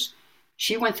years.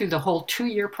 She went through the whole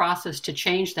 2-year process to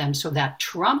change them so that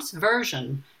Trump's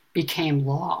version became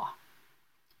law.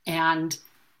 And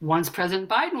once President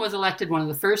Biden was elected, one of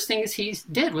the first things he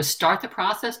did was start the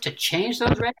process to change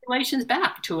those regulations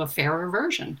back to a fairer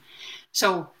version.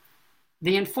 So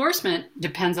the enforcement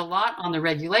depends a lot on the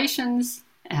regulations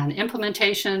and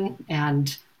implementation,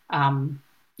 and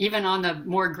even on the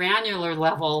more granular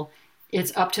level,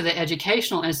 it's up to the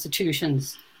educational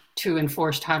institutions to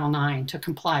enforce Title IX, to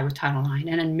comply with Title IX.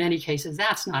 And in many cases,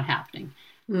 that's not happening.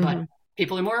 Mm-hmm. But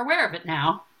people are more aware of it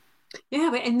now.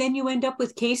 Yeah, and then you end up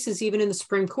with cases even in the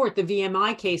Supreme Court. The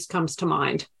VMI case comes to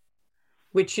mind,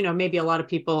 which, maybe a lot of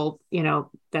people,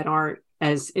 that aren't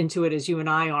as into it as you and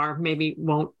I are, maybe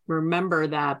won't remember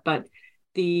that. But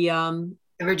the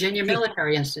Virginia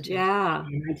Military Institute, yeah,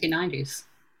 in the 1990s.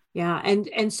 Yeah,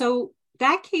 and so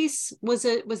that case was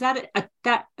that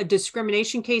a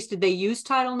discrimination case? Did they use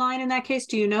Title IX in that case?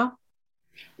 Do you know?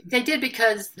 They did,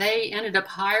 because they ended up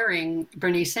hiring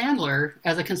Bernice Sandler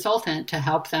as a consultant to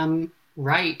help them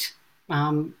write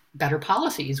better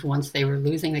policies once they were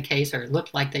losing the case, or it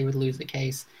looked like they would lose the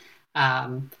case.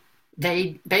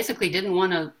 They basically didn't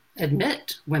want to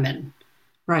admit women.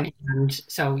 Right. And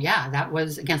so, yeah, that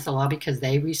was against the law because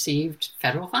they received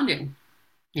federal funding,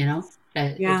 Yeah.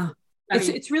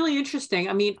 It's really interesting.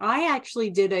 I mean, I actually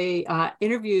did a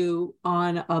interview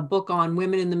on a book on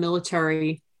women in the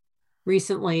military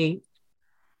recently,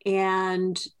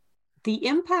 And the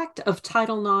impact of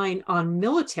Title IX on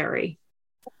military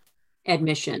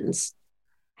admissions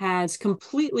has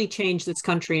completely changed this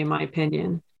country, in my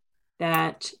opinion,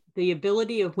 that the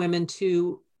ability of women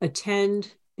to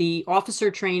attend the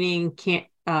officer training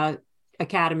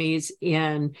academies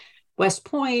in West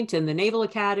Point and the Naval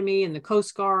Academy and the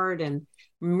Coast Guard and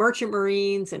Merchant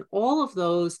Marines and all of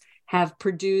those have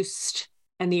produced,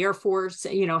 and the Air Force,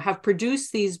 have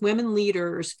produced these women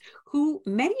leaders who,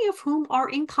 many of whom are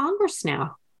in Congress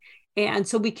now. And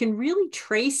so we can really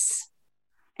trace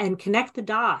and connect the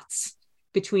dots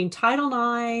between Title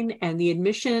IX and the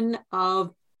admission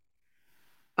of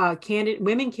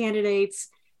women candidates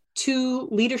to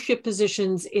leadership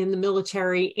positions in the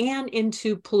military and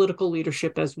into political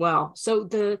leadership as well. So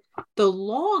the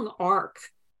long arc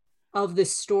of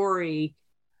this story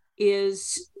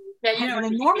has an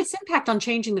enormous impact on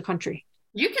changing the country.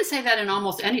 You can say that in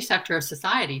almost any sector of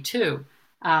society too.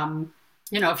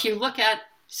 If you look at,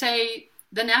 say,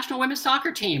 the national women's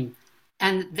soccer team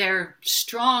and their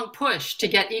strong push to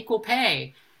get equal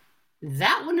pay,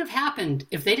 that wouldn't have happened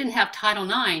if they didn't have Title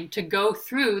IX to go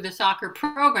through the soccer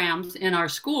programs in our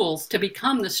schools to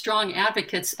become the strong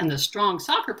advocates and the strong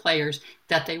soccer players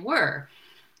that they were.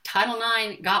 Title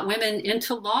IX got women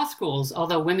into law schools,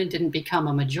 although women didn't become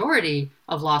a majority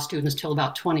of law students till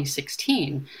about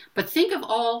 2016. But think of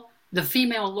all the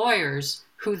female lawyers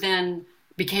who then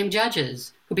became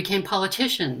judges, who became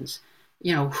politicians,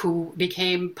 who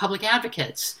became public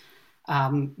advocates.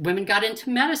 Women got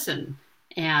into medicine.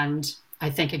 And I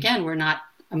think, again, we're not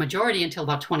a majority until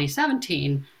about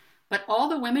 2017. But all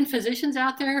the women physicians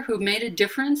out there who made a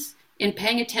difference in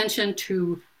paying attention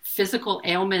to physical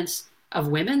ailments of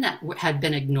women that had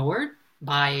been ignored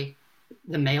by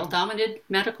the male-dominated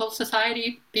medical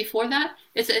society before that.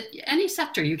 It's any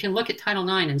sector. You can look at Title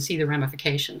IX and see the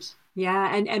ramifications.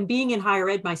 Yeah, and being in higher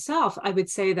ed myself, I would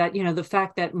say that, the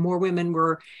fact that more women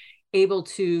were able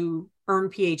to earn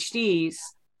PhDs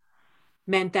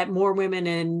meant that more women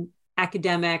in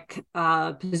academic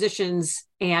positions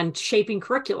and shaping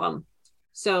curriculum.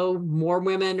 So more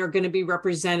women are going to be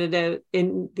represented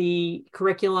in the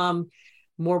curriculum,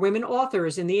 more women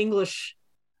authors in the English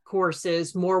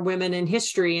courses, more women in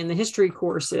history in the history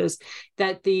courses,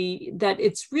 that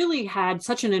it's really had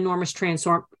such an enormous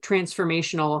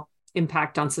transformational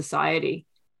impact on society.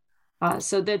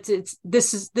 So that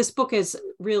this book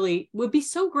would be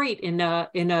so great in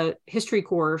a history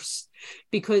course,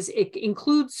 because it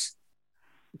includes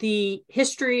the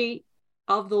history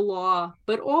of the law,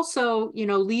 but also,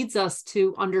 leads us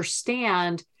to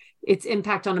understand its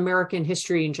impact on American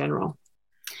history in general.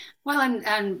 Well,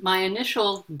 and my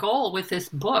initial goal with this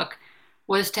book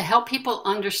was to help people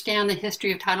understand the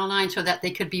history of Title IX so that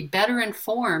they could be better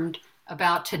informed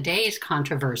about today's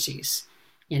controversies.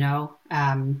 If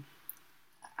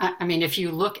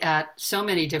you look at so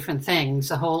many different things,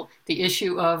 the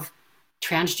issue of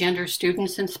transgender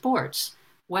students in sports,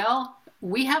 well,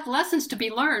 we have lessons to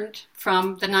be learned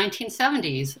from the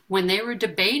 1970s when they were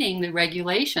debating the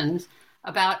regulations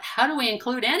about how do we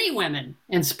include any women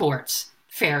in sports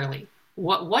fairly.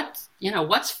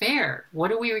 What's fair? What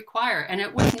do we require? And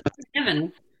it was not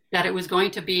given that it was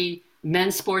going to be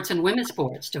men's sports and women's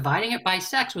sports. Dividing it by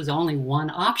sex was only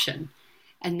one option.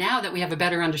 And now that we have a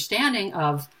better understanding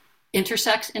of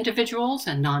intersex individuals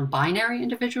and non-binary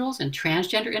individuals and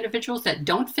transgender individuals that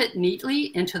don't fit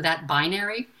neatly into that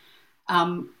binary,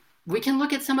 we can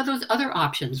look at some of those other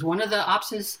options. One of the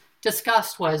options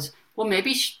discussed was, well,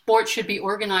 maybe sports should be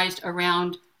organized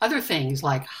around other things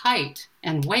like height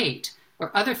and weight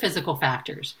or other physical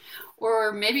factors.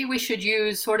 Or maybe we should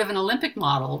use sort of an Olympic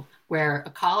model where a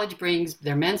college brings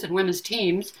their men's and women's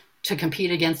teams to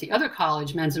compete against the other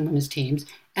college men's and women's teams,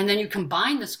 and then you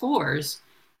combine the scores,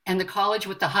 and the college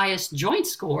with the highest joint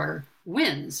score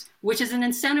wins, which is an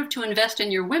incentive to invest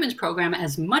in your women's program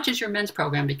as much as your men's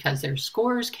program because their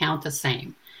scores count the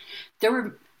same.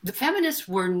 The feminists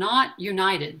were not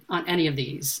united on any of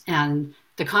these, and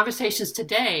the conversations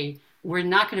today, we're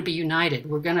not going to be united.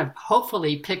 We're going to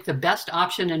hopefully pick the best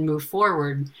option and move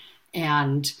forward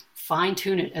and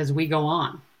fine-tune it as we go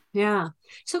on. Yeah.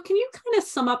 So can you kind of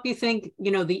sum up, you think,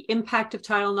 the impact of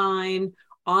Title IX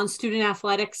on student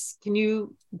athletics?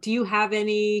 Do you have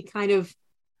any kind of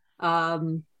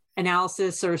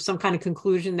analysis or some kind of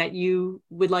conclusion that you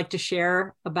would like to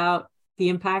share about the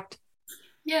impact?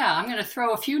 Yeah, I'm going to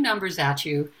throw a few numbers at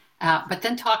you, but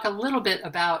then talk a little bit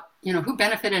about, who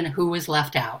benefited and who was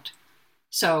left out.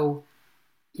 So,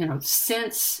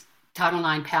 since Title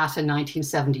IX passed in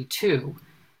 1972,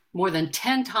 more than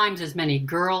 10 times as many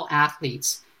girl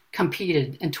athletes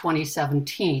competed in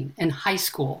 2017 in high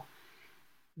school.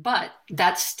 But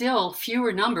that's still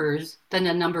fewer numbers than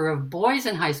the number of boys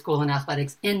in high school in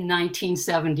athletics in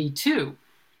 1972.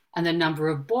 And the number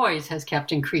of boys has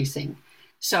kept increasing.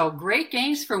 So great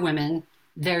gains for women.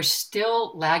 They're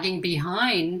still lagging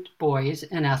behind boys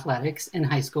in athletics in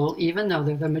high school, even though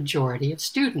they're the majority of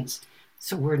students.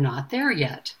 So we're not there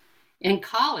yet. In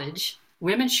college,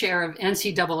 women's share of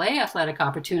NCAA athletic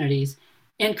opportunities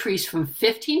increased from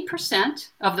 15%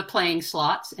 of the playing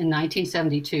slots in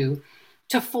 1972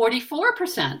 to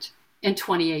 44% in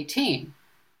 2018.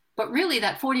 But really,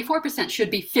 that 44% should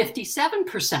be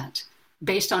 57%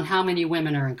 based on how many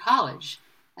women are in college.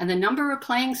 And the number of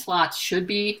playing slots should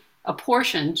be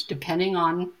apportioned depending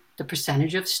on the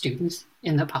percentage of students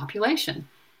in the population.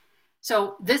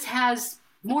 So this has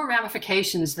more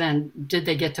ramifications than did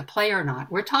they get to play or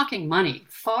not. We're talking money.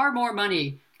 Far more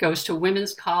money goes to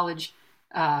women's college.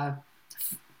 Let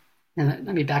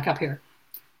me back up here.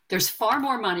 There's far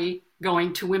more money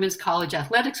going to women's college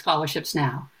athletic scholarships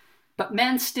now, but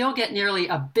men still get nearly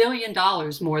 $1 billion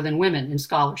more than women in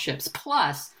scholarships,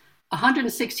 plus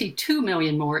 $162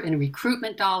 million more in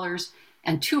recruitment dollars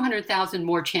and 200,000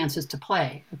 more chances to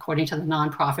play, according to the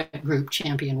nonprofit group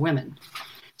Champion Women.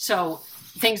 So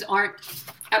things aren't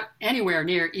anywhere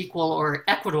near equal or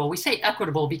equitable. We say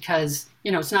equitable because,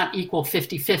 it's not equal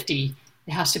 50-50.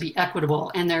 It has to be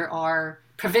equitable. And there are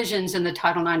provisions in the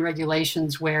Title IX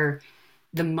regulations where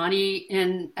the money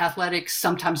in athletics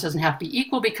sometimes doesn't have to be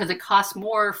equal because it costs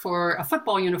more for a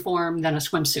football uniform than a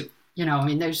swimsuit.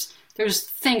 There's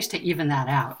things to even that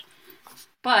out.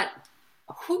 But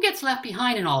who gets left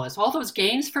behind in all this? All those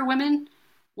gains for women?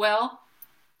 Well,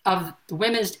 of the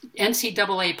women's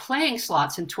NCAA playing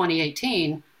slots in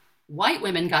 2018, white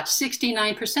women got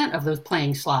 69% of those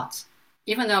playing slots,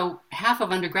 even though half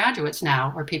of undergraduates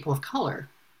now are people of color,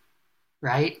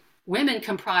 right? Women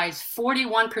comprise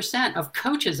 41% of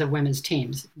coaches of women's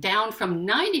teams, down from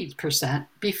 90%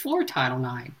 before Title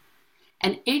IX.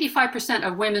 And 85%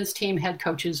 of women's team head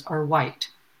coaches are white.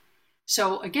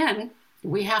 So again,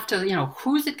 we have to,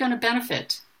 who's it going to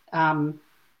benefit?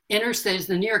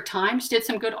 The New York Times did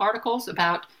some good articles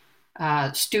about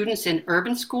students in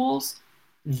urban schools.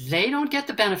 They don't get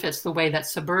the benefits the way that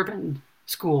suburban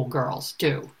school girls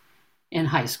do in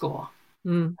high school.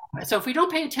 Mm. So if we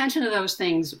don't pay attention to those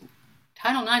things,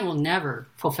 Title IX will never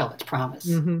fulfill its promise.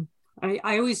 Mm-hmm.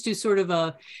 I always do sort of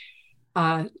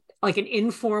like an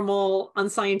informal,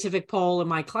 unscientific poll in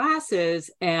my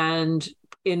classes. And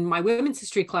in my women's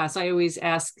history class, I always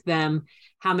ask them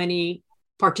how many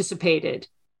participated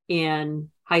in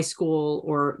high school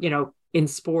or, in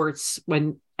sports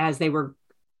as they were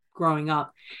growing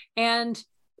up. And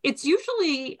it's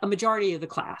usually a majority of the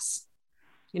class,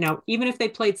 even if they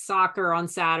played soccer on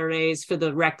Saturdays for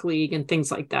the rec league and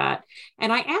things like that.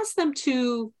 And I asked them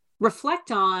to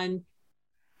reflect on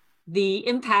the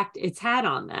impact it's had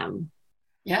on them.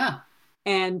 Yeah.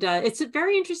 And it's a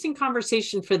very interesting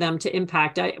conversation for them to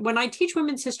impact. When I teach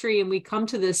women's history and we come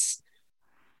to this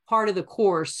part of the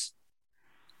course,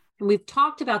 and we've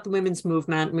talked about the women's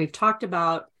movement, and we've talked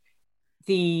about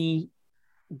the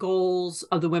goals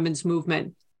of the women's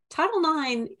movement, Title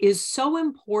IX is so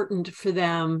important for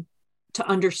them to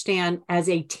understand as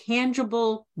a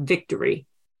tangible victory.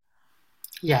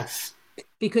 Yes.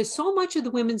 Because so much of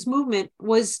the women's movement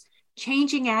was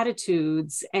changing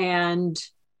attitudes and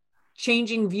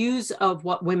changing views of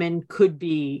what women could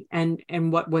be and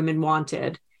what women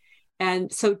wanted.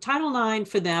 And so Title IX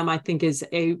for them, I think, is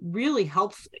a really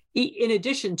helpful, in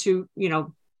addition to,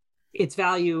 its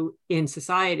value in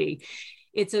society.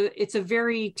 It's a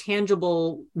very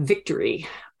tangible victory.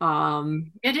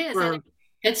 It is. And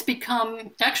it's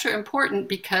become extra important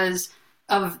because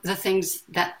of the things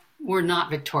that were not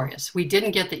victorious. We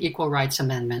didn't get the Equal Rights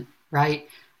Amendment, right?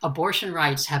 Abortion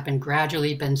rights have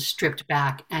gradually been stripped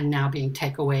back and now being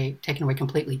taken away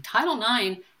completely. Title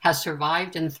IX has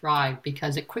survived and thrived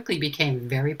because it quickly became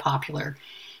very popular.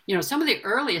 Some of the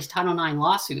earliest Title IX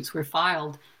lawsuits were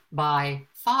filed by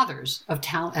fathers of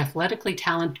athletically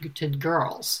talented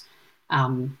girls.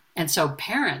 And so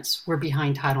parents were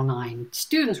behind Title IX,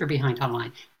 students were behind Title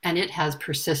IX, and it has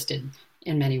persisted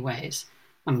in many ways.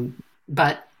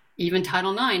 But even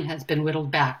Title IX has been whittled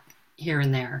back here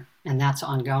and there, and that's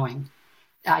ongoing.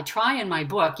 I try in my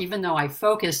book, even though I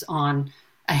focus on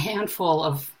a handful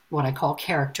of what I call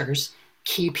characters,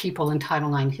 key people in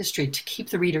Title IX history, to keep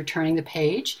the reader turning the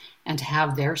page and to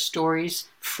have their stories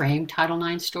frame Title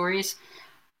IX stories.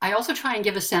 I also try and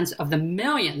give a sense of the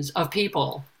millions of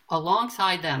people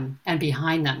alongside them and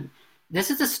behind them. This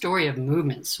is a story of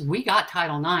movements. We got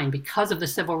Title IX because of the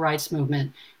civil rights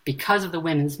movement, because of the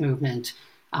women's movement.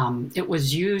 It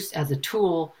was used as a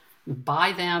tool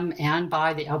by them and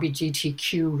by the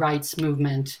LGBTQ rights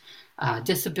movement,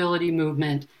 disability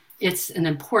movement. It's an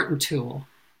important tool.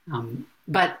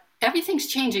 But everything's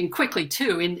changing quickly,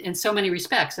 too, in so many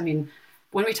respects. I mean,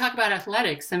 when we talk about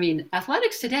athletics,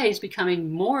 athletics today is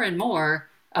becoming more and more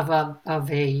of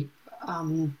a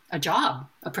job,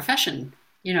 a profession.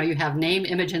 You have name,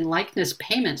 image, and likeness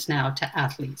payments now to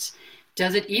athletes.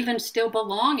 Does it even still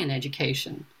belong in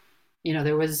education?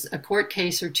 There was a court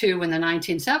case or two in the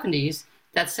 1970s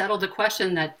that settled the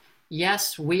question that,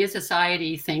 yes, we as a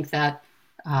society think that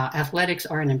athletics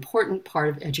are an important part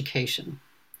of education.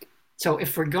 So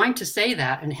if we're going to say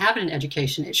that and have it in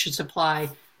education, it should apply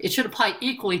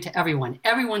equally to everyone.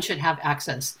 Everyone should have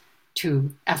access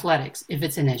to athletics if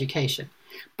it's in education.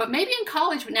 But maybe in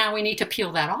college now we need to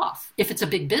peel that off. If it's a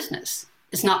big business,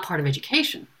 it's not part of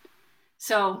education.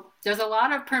 So there's a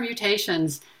lot of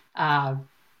permutations.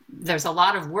 There's a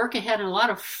lot of work ahead and a lot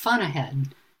of fun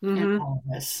ahead in all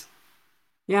of this.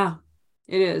 Yeah,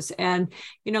 it is. And,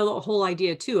 the whole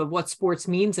idea, too, of what sports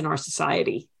means in our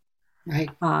society. Right.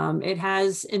 It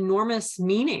has enormous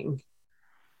meaning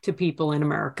to people in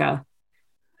America.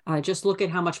 Just look at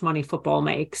how much money football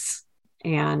makes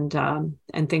and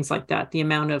things like that. The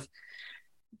amount of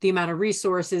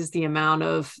resources, the amount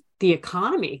of the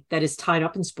economy that is tied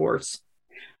up in sports.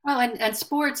 Well, and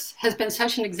sports has been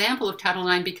such an example of Title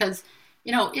IX because,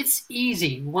 it's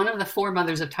easy. One of the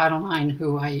foremothers of Title IX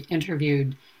who I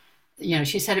interviewed,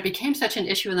 she said it became such an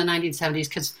issue in the 1970s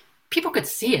because people could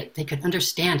see it. They could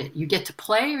understand it. You get to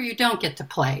play or you don't get to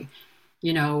play.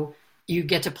 You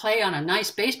get to play on a nice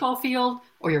baseball field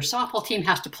or your softball team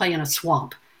has to play in a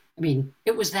swamp.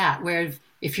 It was that where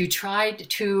if you tried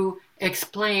to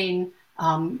explain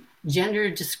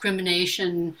gender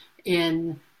discrimination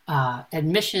in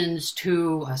admissions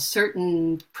to a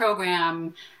certain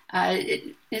program,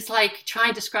 it's like trying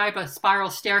to describe a spiral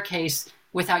staircase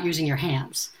without using your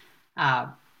hands.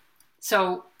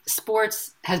 So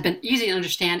sports has been easy to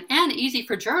understand and easy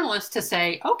for journalists to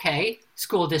say, okay,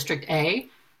 school district A,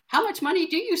 how much money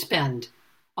do you spend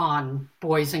on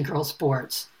boys and girls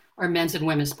sports or men's and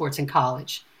women's sports in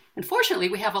college? And fortunately,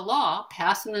 we have a law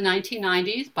passed in the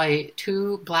 1990s by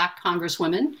two Black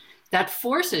congresswomen that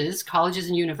forces colleges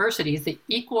and universities the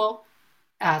Equal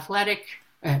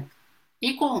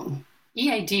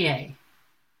EADA,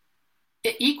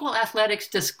 Equal Athletics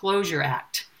Disclosure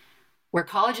Act, where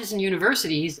colleges and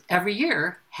universities every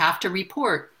year have to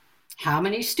report how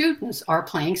many students are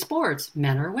playing sports,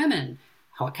 men or women,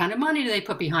 what kind of money do they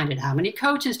put behind it, how many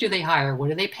coaches do they hire, what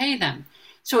do they pay them.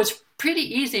 So it's pretty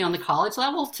easy on the college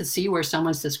level to see where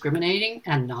someone's discriminating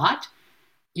and not.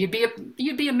 You'd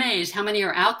be amazed how many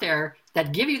are out there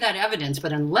that give you that evidence,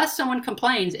 but unless someone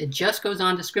complains, it just goes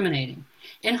on discriminating.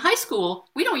 In high school,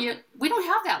 we don't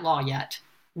have that law yet.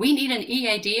 We need an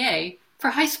EADA for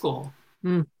high school.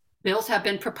 Bills have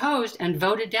been proposed and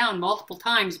voted down multiple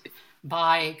times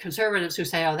by conservatives who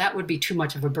say, oh, that would be too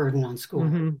much of a burden on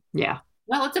school. Yeah.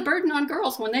 Well, it's a burden on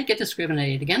girls when they get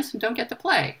discriminated against and don't get to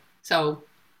play. So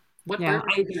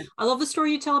I love the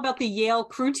story you tell about the Yale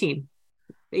crew team.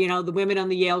 The women on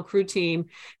the Yale crew team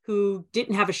who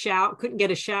didn't have a shower, couldn't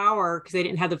get a shower because they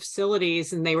didn't have the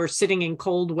facilities and they were sitting in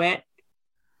cold, wet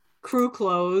crew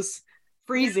clothes,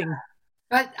 freezing. Yeah.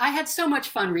 But I had so much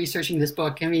fun researching this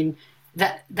book.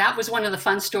 That was one of the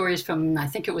fun stories from, I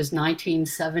think it was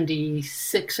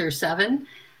 1976 or 7.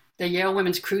 The Yale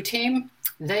women's crew team,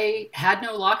 they had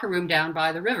no locker room down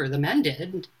by the river. The men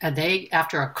did. And they,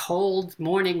 after a cold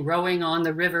morning rowing on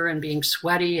the river and being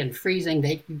sweaty and freezing,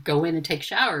 they could go in and take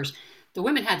showers. The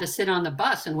women had to sit on the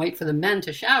bus and wait for the men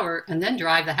to shower and then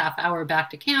drive the half hour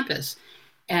back to campus.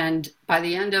 And by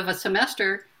the end of a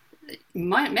semester,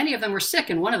 many of them were sick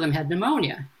and one of them had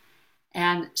pneumonia.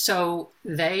 And so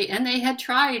they had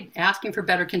tried asking for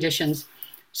better conditions.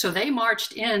 So they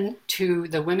marched in to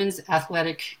the Women's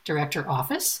Athletic Director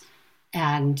office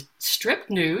and stripped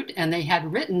nude, and they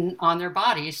had written on their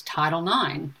bodies Title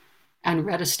IX and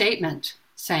read a statement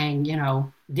saying,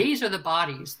 these are the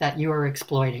bodies that you are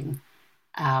exploiting.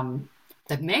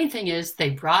 The main thing is they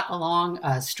brought along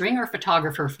a stringer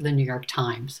photographer for the New York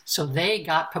Times. So they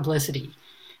got publicity.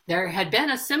 There had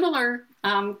been a similar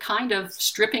kind of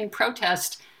stripping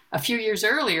protest a few years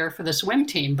earlier for the swim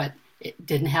team, but it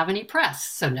didn't have any press,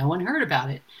 so no one heard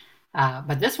about it.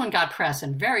 But this one got press,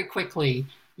 and very quickly,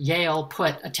 Yale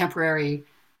put a temporary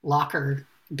locker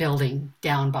building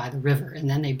down by the river, and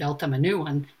then they built them a new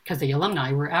one because the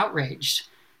alumni were outraged.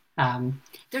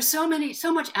 There's so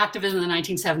much activism in the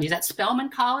 1970s at Spelman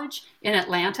College in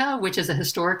Atlanta, which is a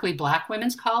historically Black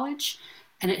women's college,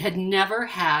 and it had never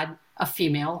had a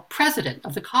female president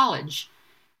of the college.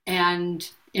 And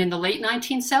in the late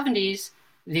 1970s,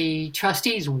 the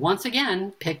trustees once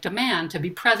again picked a man to be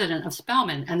president of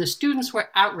Spelman, and the students were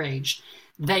outraged.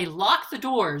 They locked the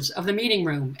doors of the meeting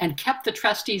room and kept the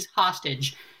trustees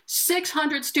hostage.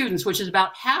 600 students, which is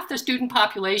about half the student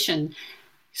population,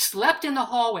 slept in the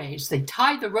hallways. They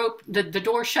tied the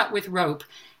door shut with rope,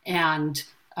 and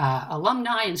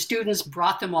alumni and students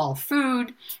brought them all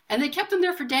food, and they kept them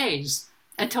there for days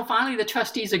until finally the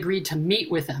trustees agreed to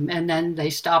meet with them, and then they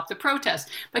stopped the protest.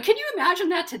 But can you imagine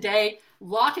that today,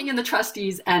 locking in the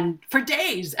trustees and for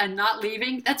days and not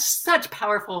leaving? That's such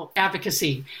powerful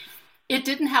advocacy. It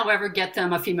didn't, however, get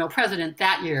them a female president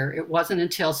that year. It wasn't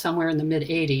until somewhere in the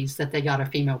mid-'80s that they got a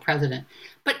female president.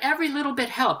 But every little bit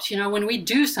helps. You know, when we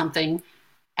do something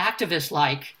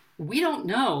activist-like, we don't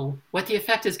know what the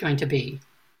effect is going to be.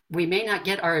 We may not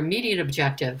get our immediate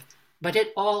objective, but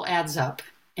it all adds up,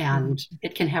 and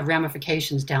it can have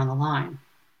ramifications down the line.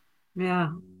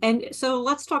 Yeah. And so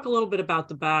let's talk a little bit about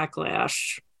the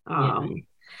backlash.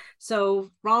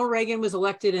 So Ronald Reagan was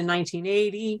elected in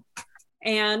 1980,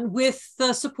 and with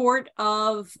the support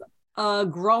of a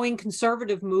growing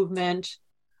conservative movement.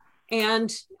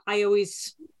 And I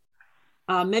always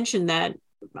mention that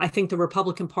I think the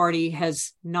Republican Party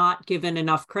has not given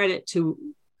enough credit to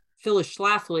Phyllis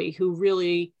Schlafly, who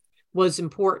really was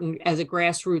important as a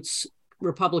grassroots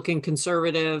Republican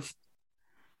conservative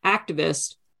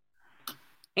activist.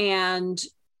 And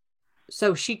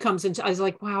so she comes into, I was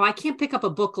like, wow, I can't pick up a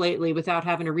book lately without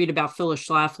having to read about Phyllis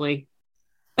Schlafly.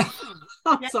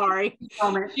 I'm sorry.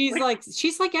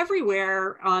 She's like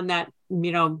everywhere on that,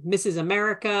 you know, Mrs.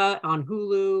 America on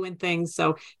Hulu and things.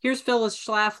 So here's Phyllis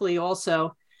Schlafly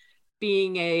also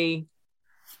being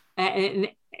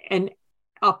an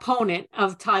opponent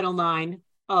of Title IX,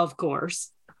 of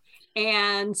course.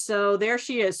 And so there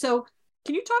she is. So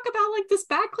can you talk about like this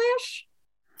backlash?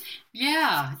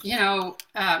 Yeah, you know,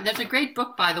 there's a great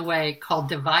book, by the way, called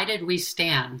Divided We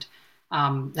Stand,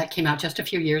 that came out just a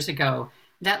few years ago,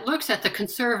 that looks at the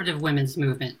conservative women's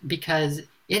movement, because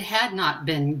it had not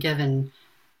been given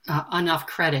enough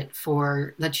credit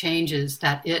for the changes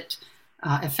that it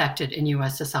affected in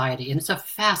U.S. society. And it's a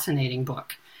fascinating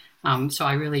book. So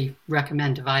I really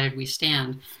recommend Divided We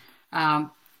Stand.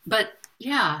 But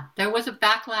yeah, there was a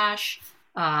backlash.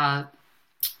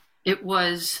 It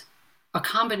was a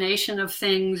combination of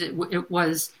things. It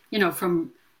was, you know,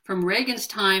 from Reagan's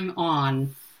time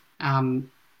on,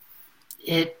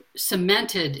 it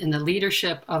cemented in the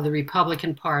leadership of the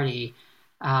Republican Party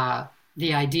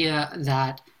the idea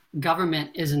that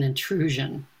government is an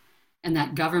intrusion and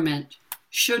that government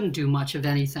shouldn't do much of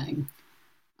anything.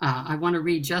 I want to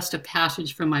read just a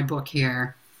passage from my book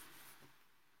here.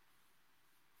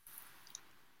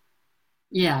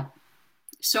 Yeah.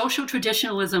 Social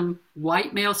traditionalism,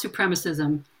 white male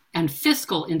supremacism, and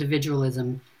fiscal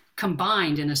individualism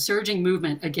combined in a surging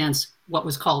movement against what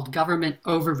was called government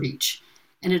overreach.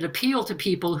 And it appealed to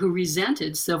people who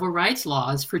resented civil rights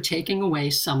laws for taking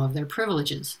away some of their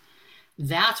privileges.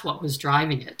 That's what was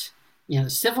driving it. You know,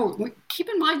 keep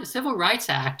in mind the Civil Rights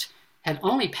Act had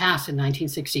only passed in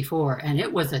 1964, and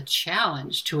it was a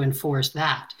challenge to enforce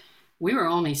that. We were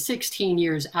only 16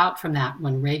 years out from that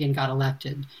when Reagan got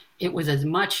elected. It was as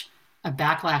much a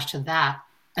backlash to that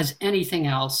as anything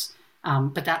else,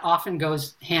 but that often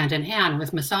goes hand in hand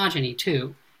with misogyny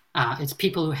too. It's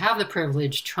people who have the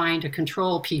privilege trying to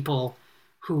control people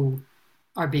who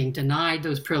are being denied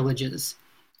those privileges.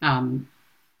 Phyllis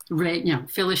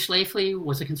Schlafly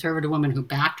was a conservative woman who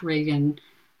backed Reagan.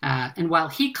 And while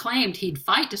he claimed he'd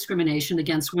fight discrimination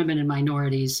against women and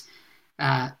minorities,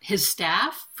 his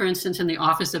staff, for instance, in the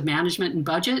Office of Management and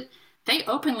Budget, they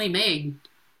openly made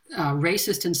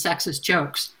racist and sexist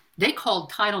jokes. They called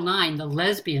Title IX the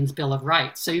lesbians' Bill of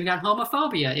Rights. So you've got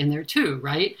homophobia in there too,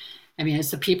 right? I mean,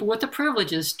 it's the people with the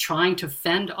privileges trying to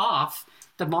fend off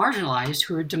the marginalized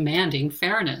who are demanding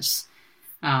fairness.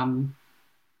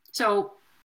 So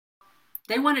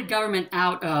they wanted government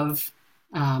out of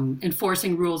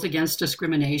enforcing rules against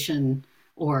discrimination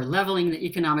or leveling the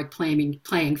economic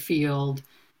playing field,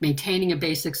 maintaining a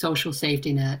basic social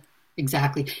safety net.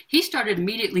 Exactly. He started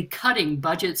immediately cutting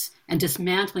budgets and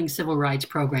dismantling civil rights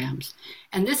programs.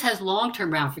 And this has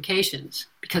long-term ramifications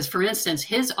because, for instance,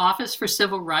 his Office for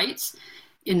Civil Rights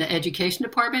in the Education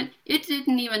Department, it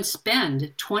didn't even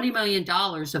spend $20 million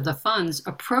of the funds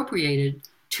appropriated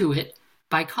to it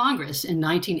by Congress in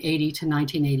 1980 to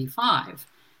 1985.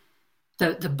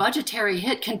 The budgetary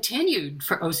hit continued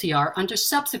for OCR under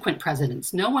subsequent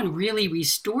presidents. No one really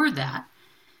restored that.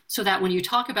 So that when you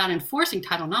talk about enforcing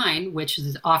Title IX, which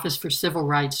is the Office for Civil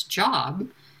Rights job,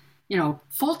 you know,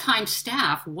 full-time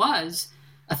staff was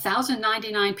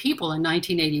 1,099 people in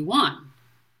 1981.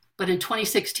 But in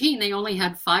 2016, they only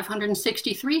had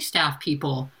 563 staff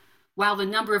people, while the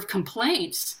number of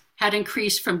complaints had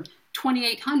increased from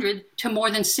 2,800 to more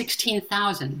than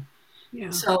 16,000. Yeah.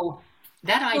 So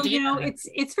that idea... Well,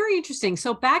 it's very interesting.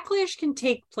 So backlash can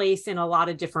take place in a lot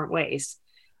of different ways.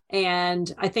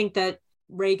 And I think that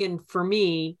Reagan, for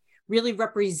me, really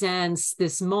represents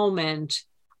this moment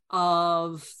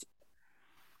of,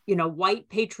 white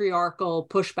patriarchal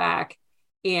pushback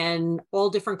in all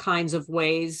different kinds of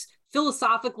ways.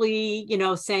 Philosophically,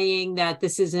 saying that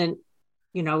this isn't,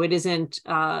 it isn't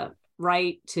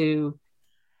right to,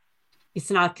 it's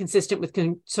not consistent with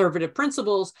conservative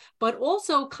principles, but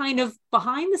also kind of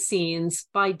behind the scenes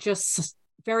by just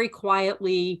very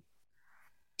quietly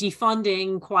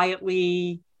defunding,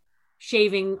 quietly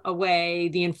shaving away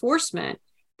the enforcement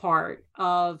part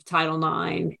of Title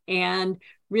IX and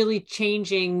really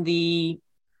changing the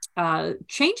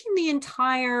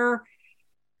entire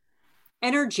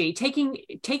energy,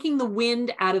 taking the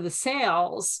wind out of the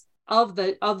sails of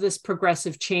this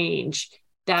progressive change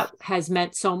that has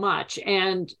meant so much.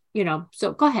 And,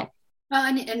 so go ahead. Well,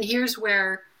 and here's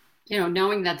where,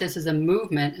 knowing that this is a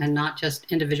movement and not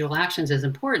just individual actions is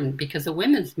important, because the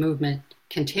women's movement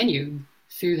continued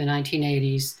through the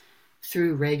 1980s,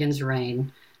 through Reagan's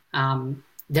reign.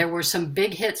 There were some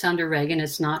big hits under Reagan.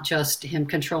 It's not just him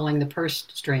controlling the purse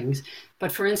strings.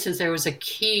 But for instance, there was a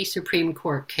key Supreme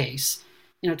Court case.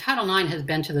 Title IX has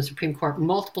been to the Supreme Court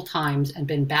multiple times and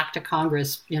been back to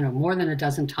Congress, more than a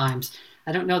dozen times.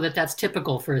 I don't know that that's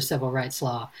typical for a civil rights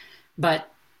law.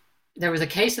 But there was a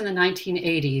case in the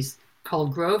 1980s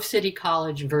called Grove City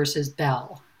College versus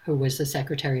Bell, who was the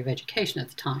Secretary of Education at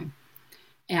the time.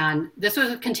 And this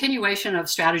was a continuation of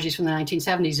strategies from the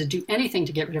 1970s to do anything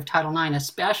to get rid of Title IX,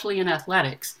 especially in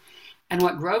athletics. And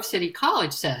what Grove City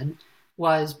College said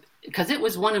was, because it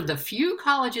was one of the few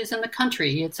colleges in the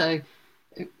country, it's a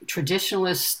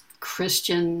traditionalist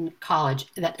Christian college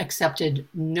that accepted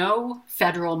no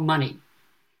federal money.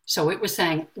 So it was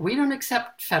saying, we don't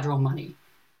accept federal money.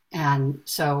 And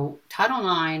so Title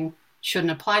IX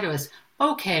shouldn't apply to us.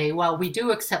 Okay, well, we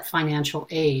do accept financial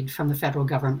aid from the federal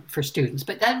government for students,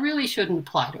 but that really shouldn't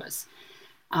apply to us.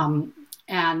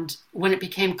 And when it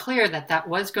became clear that that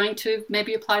was going to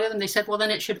maybe apply to them, they said, well,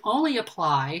 then it should only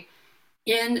apply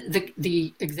in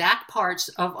the exact parts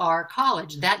of our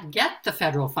college that get the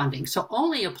federal funding. So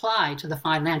only apply to the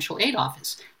financial aid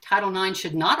office. Title IX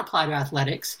should not apply to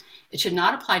athletics. It should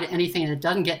not apply to anything that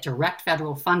doesn't get direct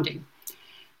federal funding.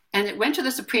 And it went to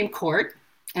the Supreme Court,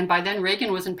 and by then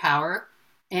Reagan was in power,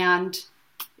 and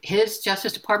his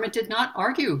Justice Department did not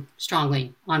argue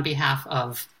strongly on behalf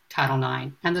of Title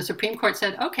IX. And the Supreme Court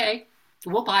said, okay,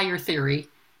 we'll buy your theory.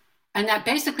 And that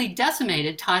basically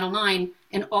decimated Title IX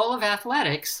in all of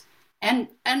athletics and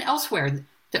elsewhere.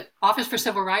 The Office for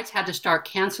Civil Rights had to start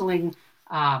canceling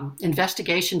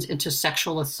investigations into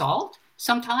sexual assault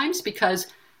sometimes because,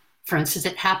 for instance,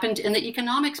 it happened in the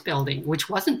economics building, which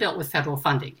wasn't built with federal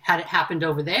funding. Had it happened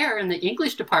over there in the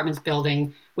English department's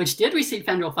building, which did receive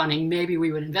federal funding, maybe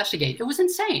we would investigate. It was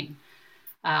insane.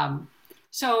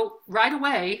 So right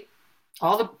away,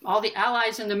 all the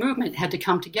allies in the movement had to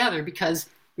come together because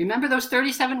remember those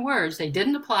 37 words, they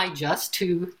didn't apply just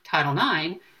to Title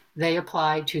IX. They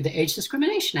applied to the Age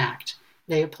Discrimination Act.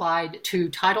 They applied to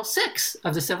Title VI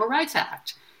of the Civil Rights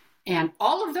Act. And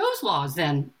all of those laws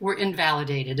then were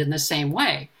invalidated in the same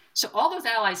way. So all those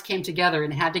allies came together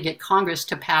and had to get Congress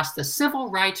to pass the Civil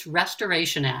Rights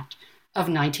Restoration Act of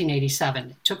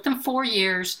 1987. It took them 4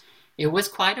 years. It was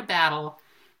quite a battle.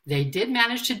 They did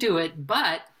manage to do it,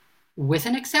 but with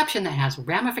an exception that has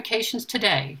ramifications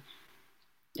today.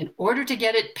 In order to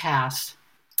get it passed,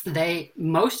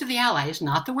 most of the allies,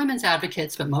 not the women's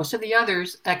advocates, but most of the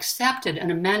others, accepted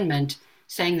an amendment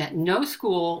saying that no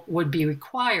school would be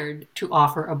required to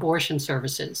offer abortion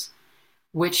services,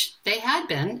 which they had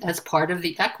been as part of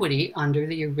the equity under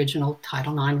the original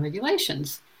Title IX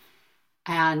regulations.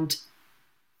 And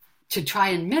to try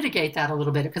and mitigate that a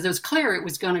little bit, because it was clear it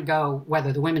was going to go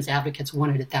whether the women's advocates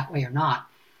wanted it that way or not.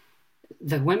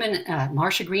 The women,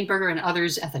 Marcia Greenberger and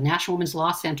others at the National Women's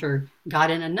Law Center got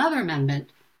in another amendment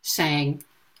saying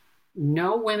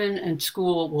no women in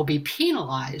school will be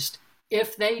penalized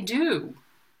if they do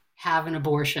have an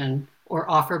abortion or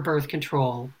offer birth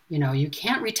control. You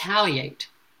can't retaliate.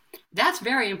 That's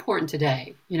very important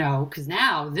today, because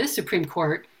now this Supreme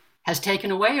Court has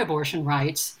taken away abortion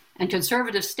rights and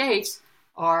conservative states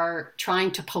are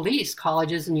trying to police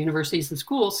colleges and universities and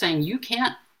schools saying you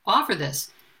can't offer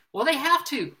this. Well, they have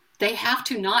to. They have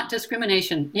to, not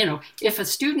discrimination. If a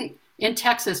student in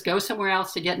Texas goes somewhere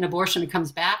else to get an abortion and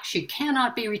comes back, she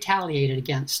cannot be retaliated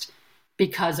against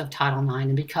because of Title IX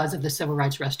and because of the Civil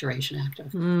Rights Restoration Act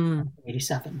of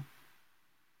 1987.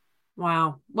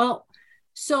 Wow. Well,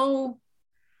 so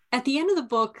at the end of the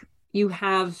book, you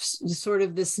have sort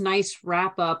of this nice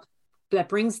wrap up that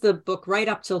brings the book right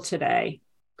up till today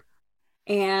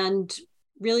and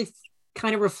really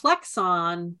kind of reflects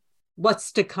on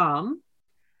what's to come.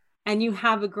 And you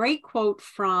have a great quote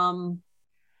from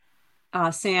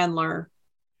Sandler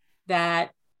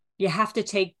that you have to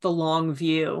take the long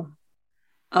view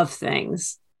of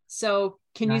things. So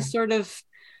can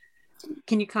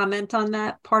you comment on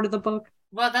that part of the book?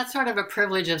 Well, that's sort of a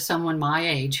privilege of someone my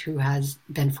age who has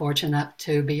been fortunate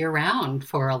to be around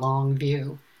for a long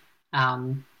view.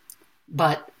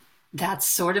 But that's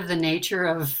sort of the nature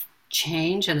of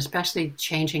change, and especially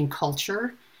changing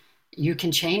culture. You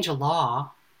can change a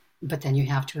law, but then you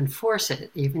have to enforce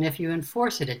it. Even if you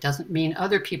enforce it, it doesn't mean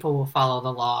other people will follow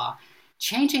the law.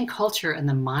 Changing culture and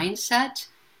the mindset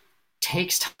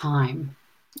takes time,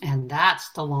 and that's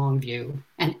the long view.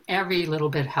 And every little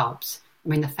bit helps. I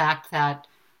mean, the fact that,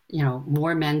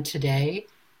 more men today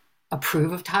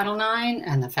approve of Title IX,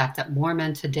 and the fact that more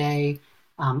men today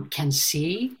can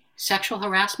see sexual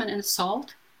harassment and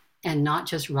assault and not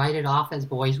just write it off as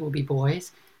boys will be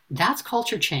boys, that's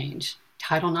culture change.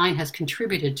 Title IX has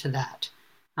contributed to that.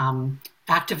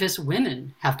 Activist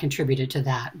women have contributed to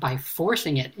that by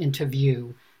forcing it into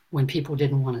view when people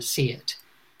didn't want to see it.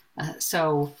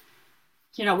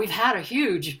 We've had a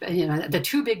huge, the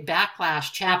two big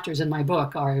backlash chapters in my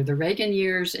book are the Reagan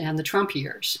years and the Trump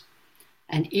years.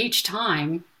 And each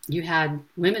time you had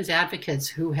women's advocates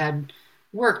who had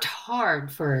worked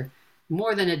hard for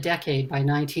more than a decade by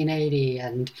 1980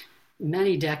 and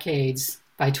many decades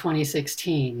by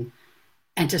 2016.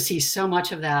 And to see so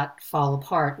much of that fall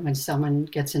apart when someone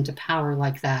gets into power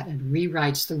like that and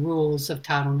rewrites the rules of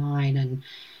Title IX and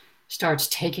starts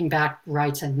taking back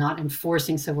rights and not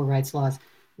enforcing civil rights laws,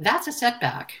 that's a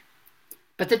setback.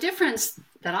 But the difference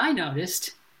that I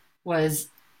noticed was,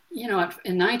 in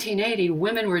 1980,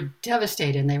 women were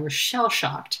devastated and they were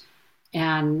shell-shocked.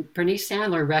 And Bernice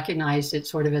Sandler recognized it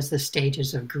sort of as the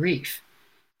stages of grief.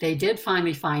 They did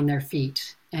finally find their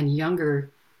feet, and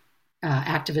younger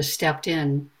activists stepped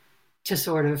in to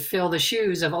sort of fill the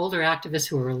shoes of older activists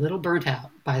who were a little burnt out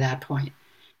by that point.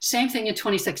 Same thing in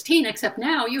 2016, except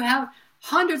now you have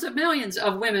hundreds of millions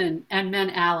of women and men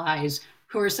allies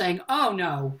who are saying, oh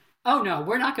no,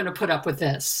 we're not going to put up with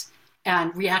this,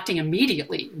 and reacting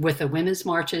immediately with the women's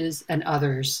marches and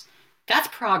others. That's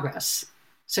progress.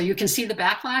 So you can see the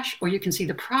backlash or you can see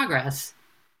the progress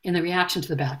in the reaction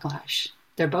to the backlash.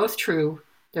 They're both true.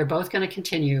 They're both going to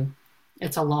continue.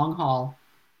 It's a long haul.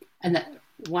 And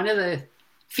one of the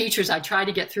features I try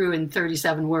to get through in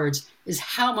 37 words is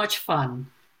how much fun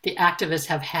the activists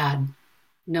have had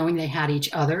knowing they had each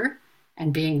other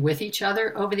and being with each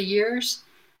other over the years.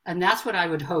 And that's what I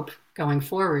would hope going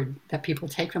forward that people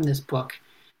take from this book.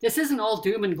 This isn't all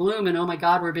doom and gloom and, oh my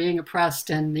God, we're being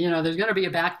oppressed and, there's going to be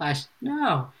a backlash.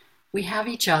 No, we have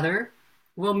each other.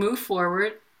 We'll move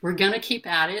forward. We're going to keep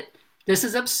at it. This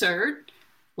is absurd.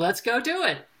 Let's go do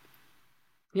it.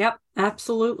 Yep,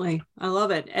 absolutely. I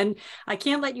love it. And I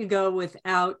can't let you go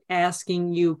without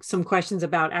asking you some questions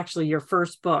about actually your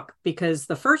first book, because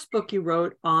the first book you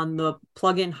wrote on the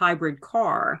plug-in hybrid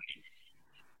car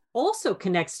also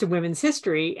connects to women's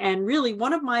history. And really,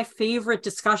 one of my favorite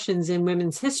discussions in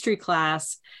women's history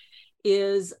class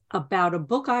is about a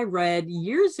book I read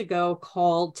years ago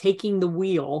called Taking the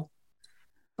Wheel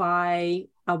by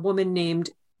a woman named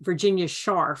Virginia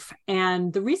Scharf.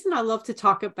 And the reason I love to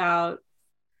talk about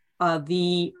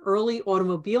the early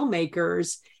automobile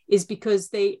makers is because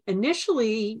they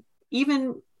initially,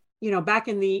 even back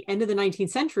in the end of the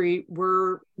 19th century,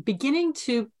 were beginning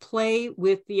to play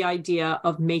with the idea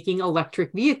of making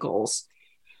electric vehicles.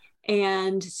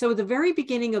 And so at the very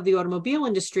beginning of the automobile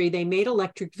industry, they made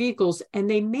electric vehicles, and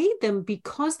they made them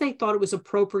because they thought it was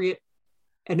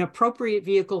an appropriate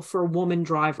vehicle for a woman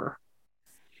driver,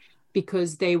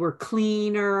 because they were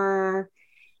cleaner,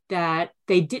 that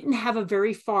they didn't have a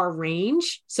very far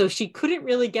range. So she couldn't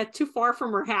really get too far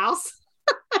from her house.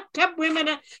 Kept women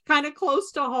kind of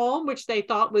close to home, which they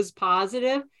thought was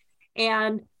positive.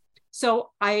 And so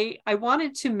I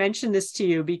wanted to mention this to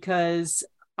you because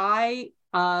I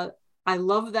love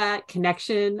that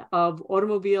connection of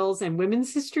automobiles and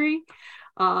women's history.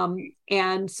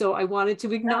 And so I wanted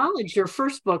to acknowledge your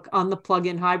first book on the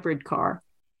plug-in hybrid car.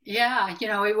 Yeah,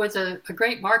 it was a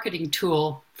great marketing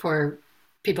tool for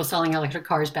people selling electric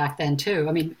cars back then too.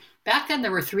 I mean, back then there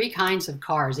were three kinds of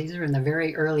cars. These are in the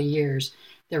very early years.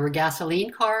 There were gasoline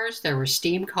cars, there were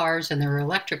steam cars, and there were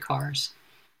electric cars.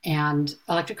 And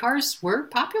electric cars were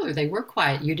popular. They were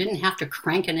quiet. You didn't have to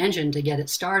crank an engine to get it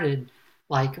started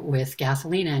like with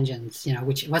gasoline engines,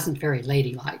 which wasn't very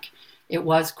ladylike. It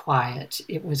was quiet.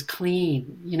 It was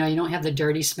clean. You don't have the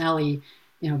dirty, smelly,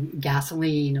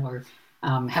 gasoline or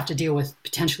have to deal with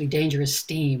potentially dangerous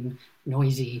steam,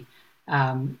 noisy.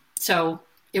 So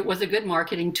it was a good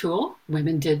marketing tool.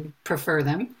 Women did prefer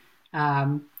them.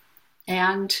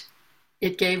 And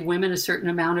it gave women a certain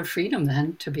amount of freedom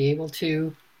then to be able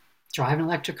to drive an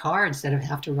electric car instead of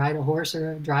have to ride a horse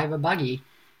or drive a buggy.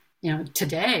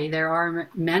 Today there are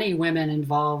many women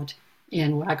involved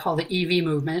in what I call the EV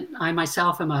movement. I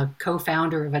myself am a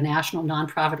co-founder of a national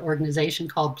nonprofit organization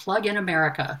called Plug in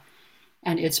America.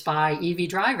 And it's by EV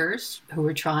drivers who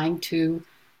are trying to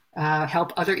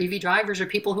help other EV drivers or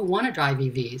people who want to drive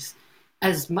EVs.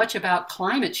 As much about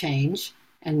climate change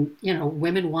and,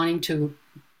 women wanting to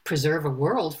preserve a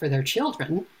world for their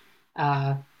children,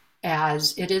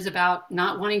 as it is about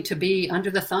not wanting to be under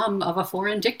the thumb of a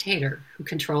foreign dictator who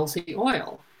controls the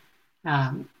oil.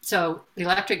 So the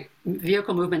electric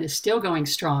vehicle movement is still going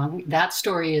strong. That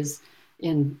story is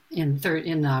in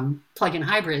plug-in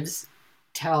hybrids,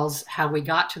 tells how we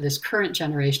got to this current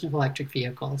generation of electric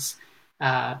vehicles.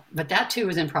 But that too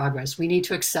is in progress. We need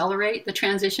to accelerate the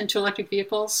transition to electric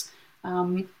vehicles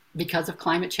because of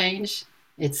climate change.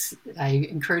 I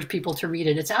encourage people to read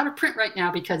it. It's out of print right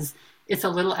now because it's a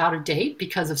little out of date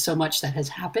because of so much that has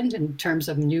happened in terms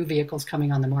of new vehicles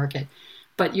coming on the market.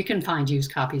 But you can find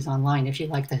used copies online if you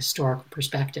like the historical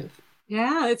perspective.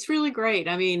 Yeah, it's really great.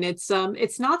 I mean, it's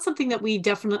not something that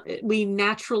we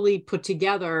naturally put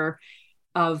together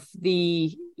of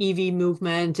the EV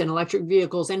movement and electric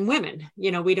vehicles and women.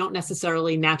 We don't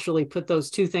necessarily naturally put those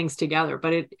two things together,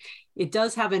 but it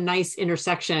does have a nice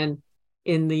intersection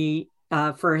in the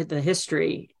for the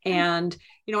history. And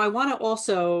I want to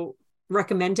also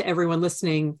recommend to everyone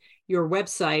listening your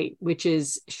website, which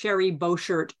is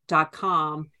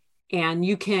sherryboschert.com, and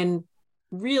you can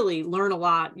really learn a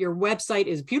lot. Your website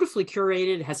is beautifully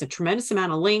curated, it has a tremendous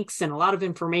amount of links and a lot of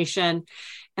information.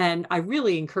 And I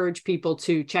really encourage people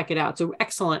to check it out. It's an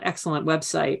excellent, excellent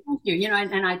website. Thank you.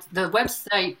 The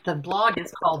website, the blog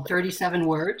is called 37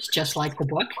 Words, just like the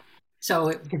book. So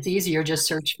it's easier, just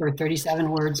search for 37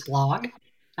 Words blog.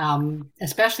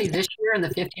 Especially this year in the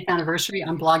 50th anniversary,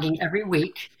 I'm blogging every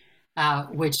week,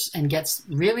 and gets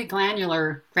really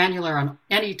granular on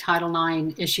any Title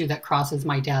IX issue that crosses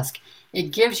my desk.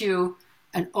 It gives you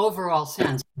an overall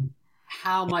sense of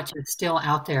how much is still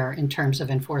out there in terms of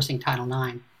enforcing Title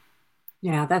IX.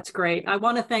 Yeah, that's great. I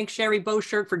want to thank Sherry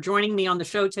Boschert for joining me on the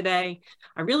show today.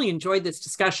 I really enjoyed this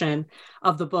discussion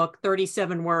of the book,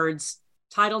 37 Words,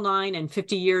 Title IX and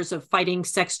 50 Years of Fighting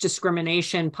Sex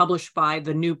Discrimination, published by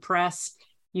the New Press.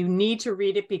 You need to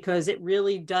read it because it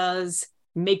really does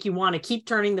make you want to keep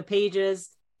turning the pages.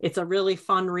 It's a really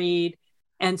fun read.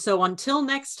 And so until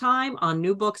next time on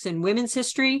New Books in Women's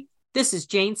History, this is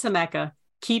Jane Semeka.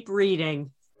 Keep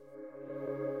reading.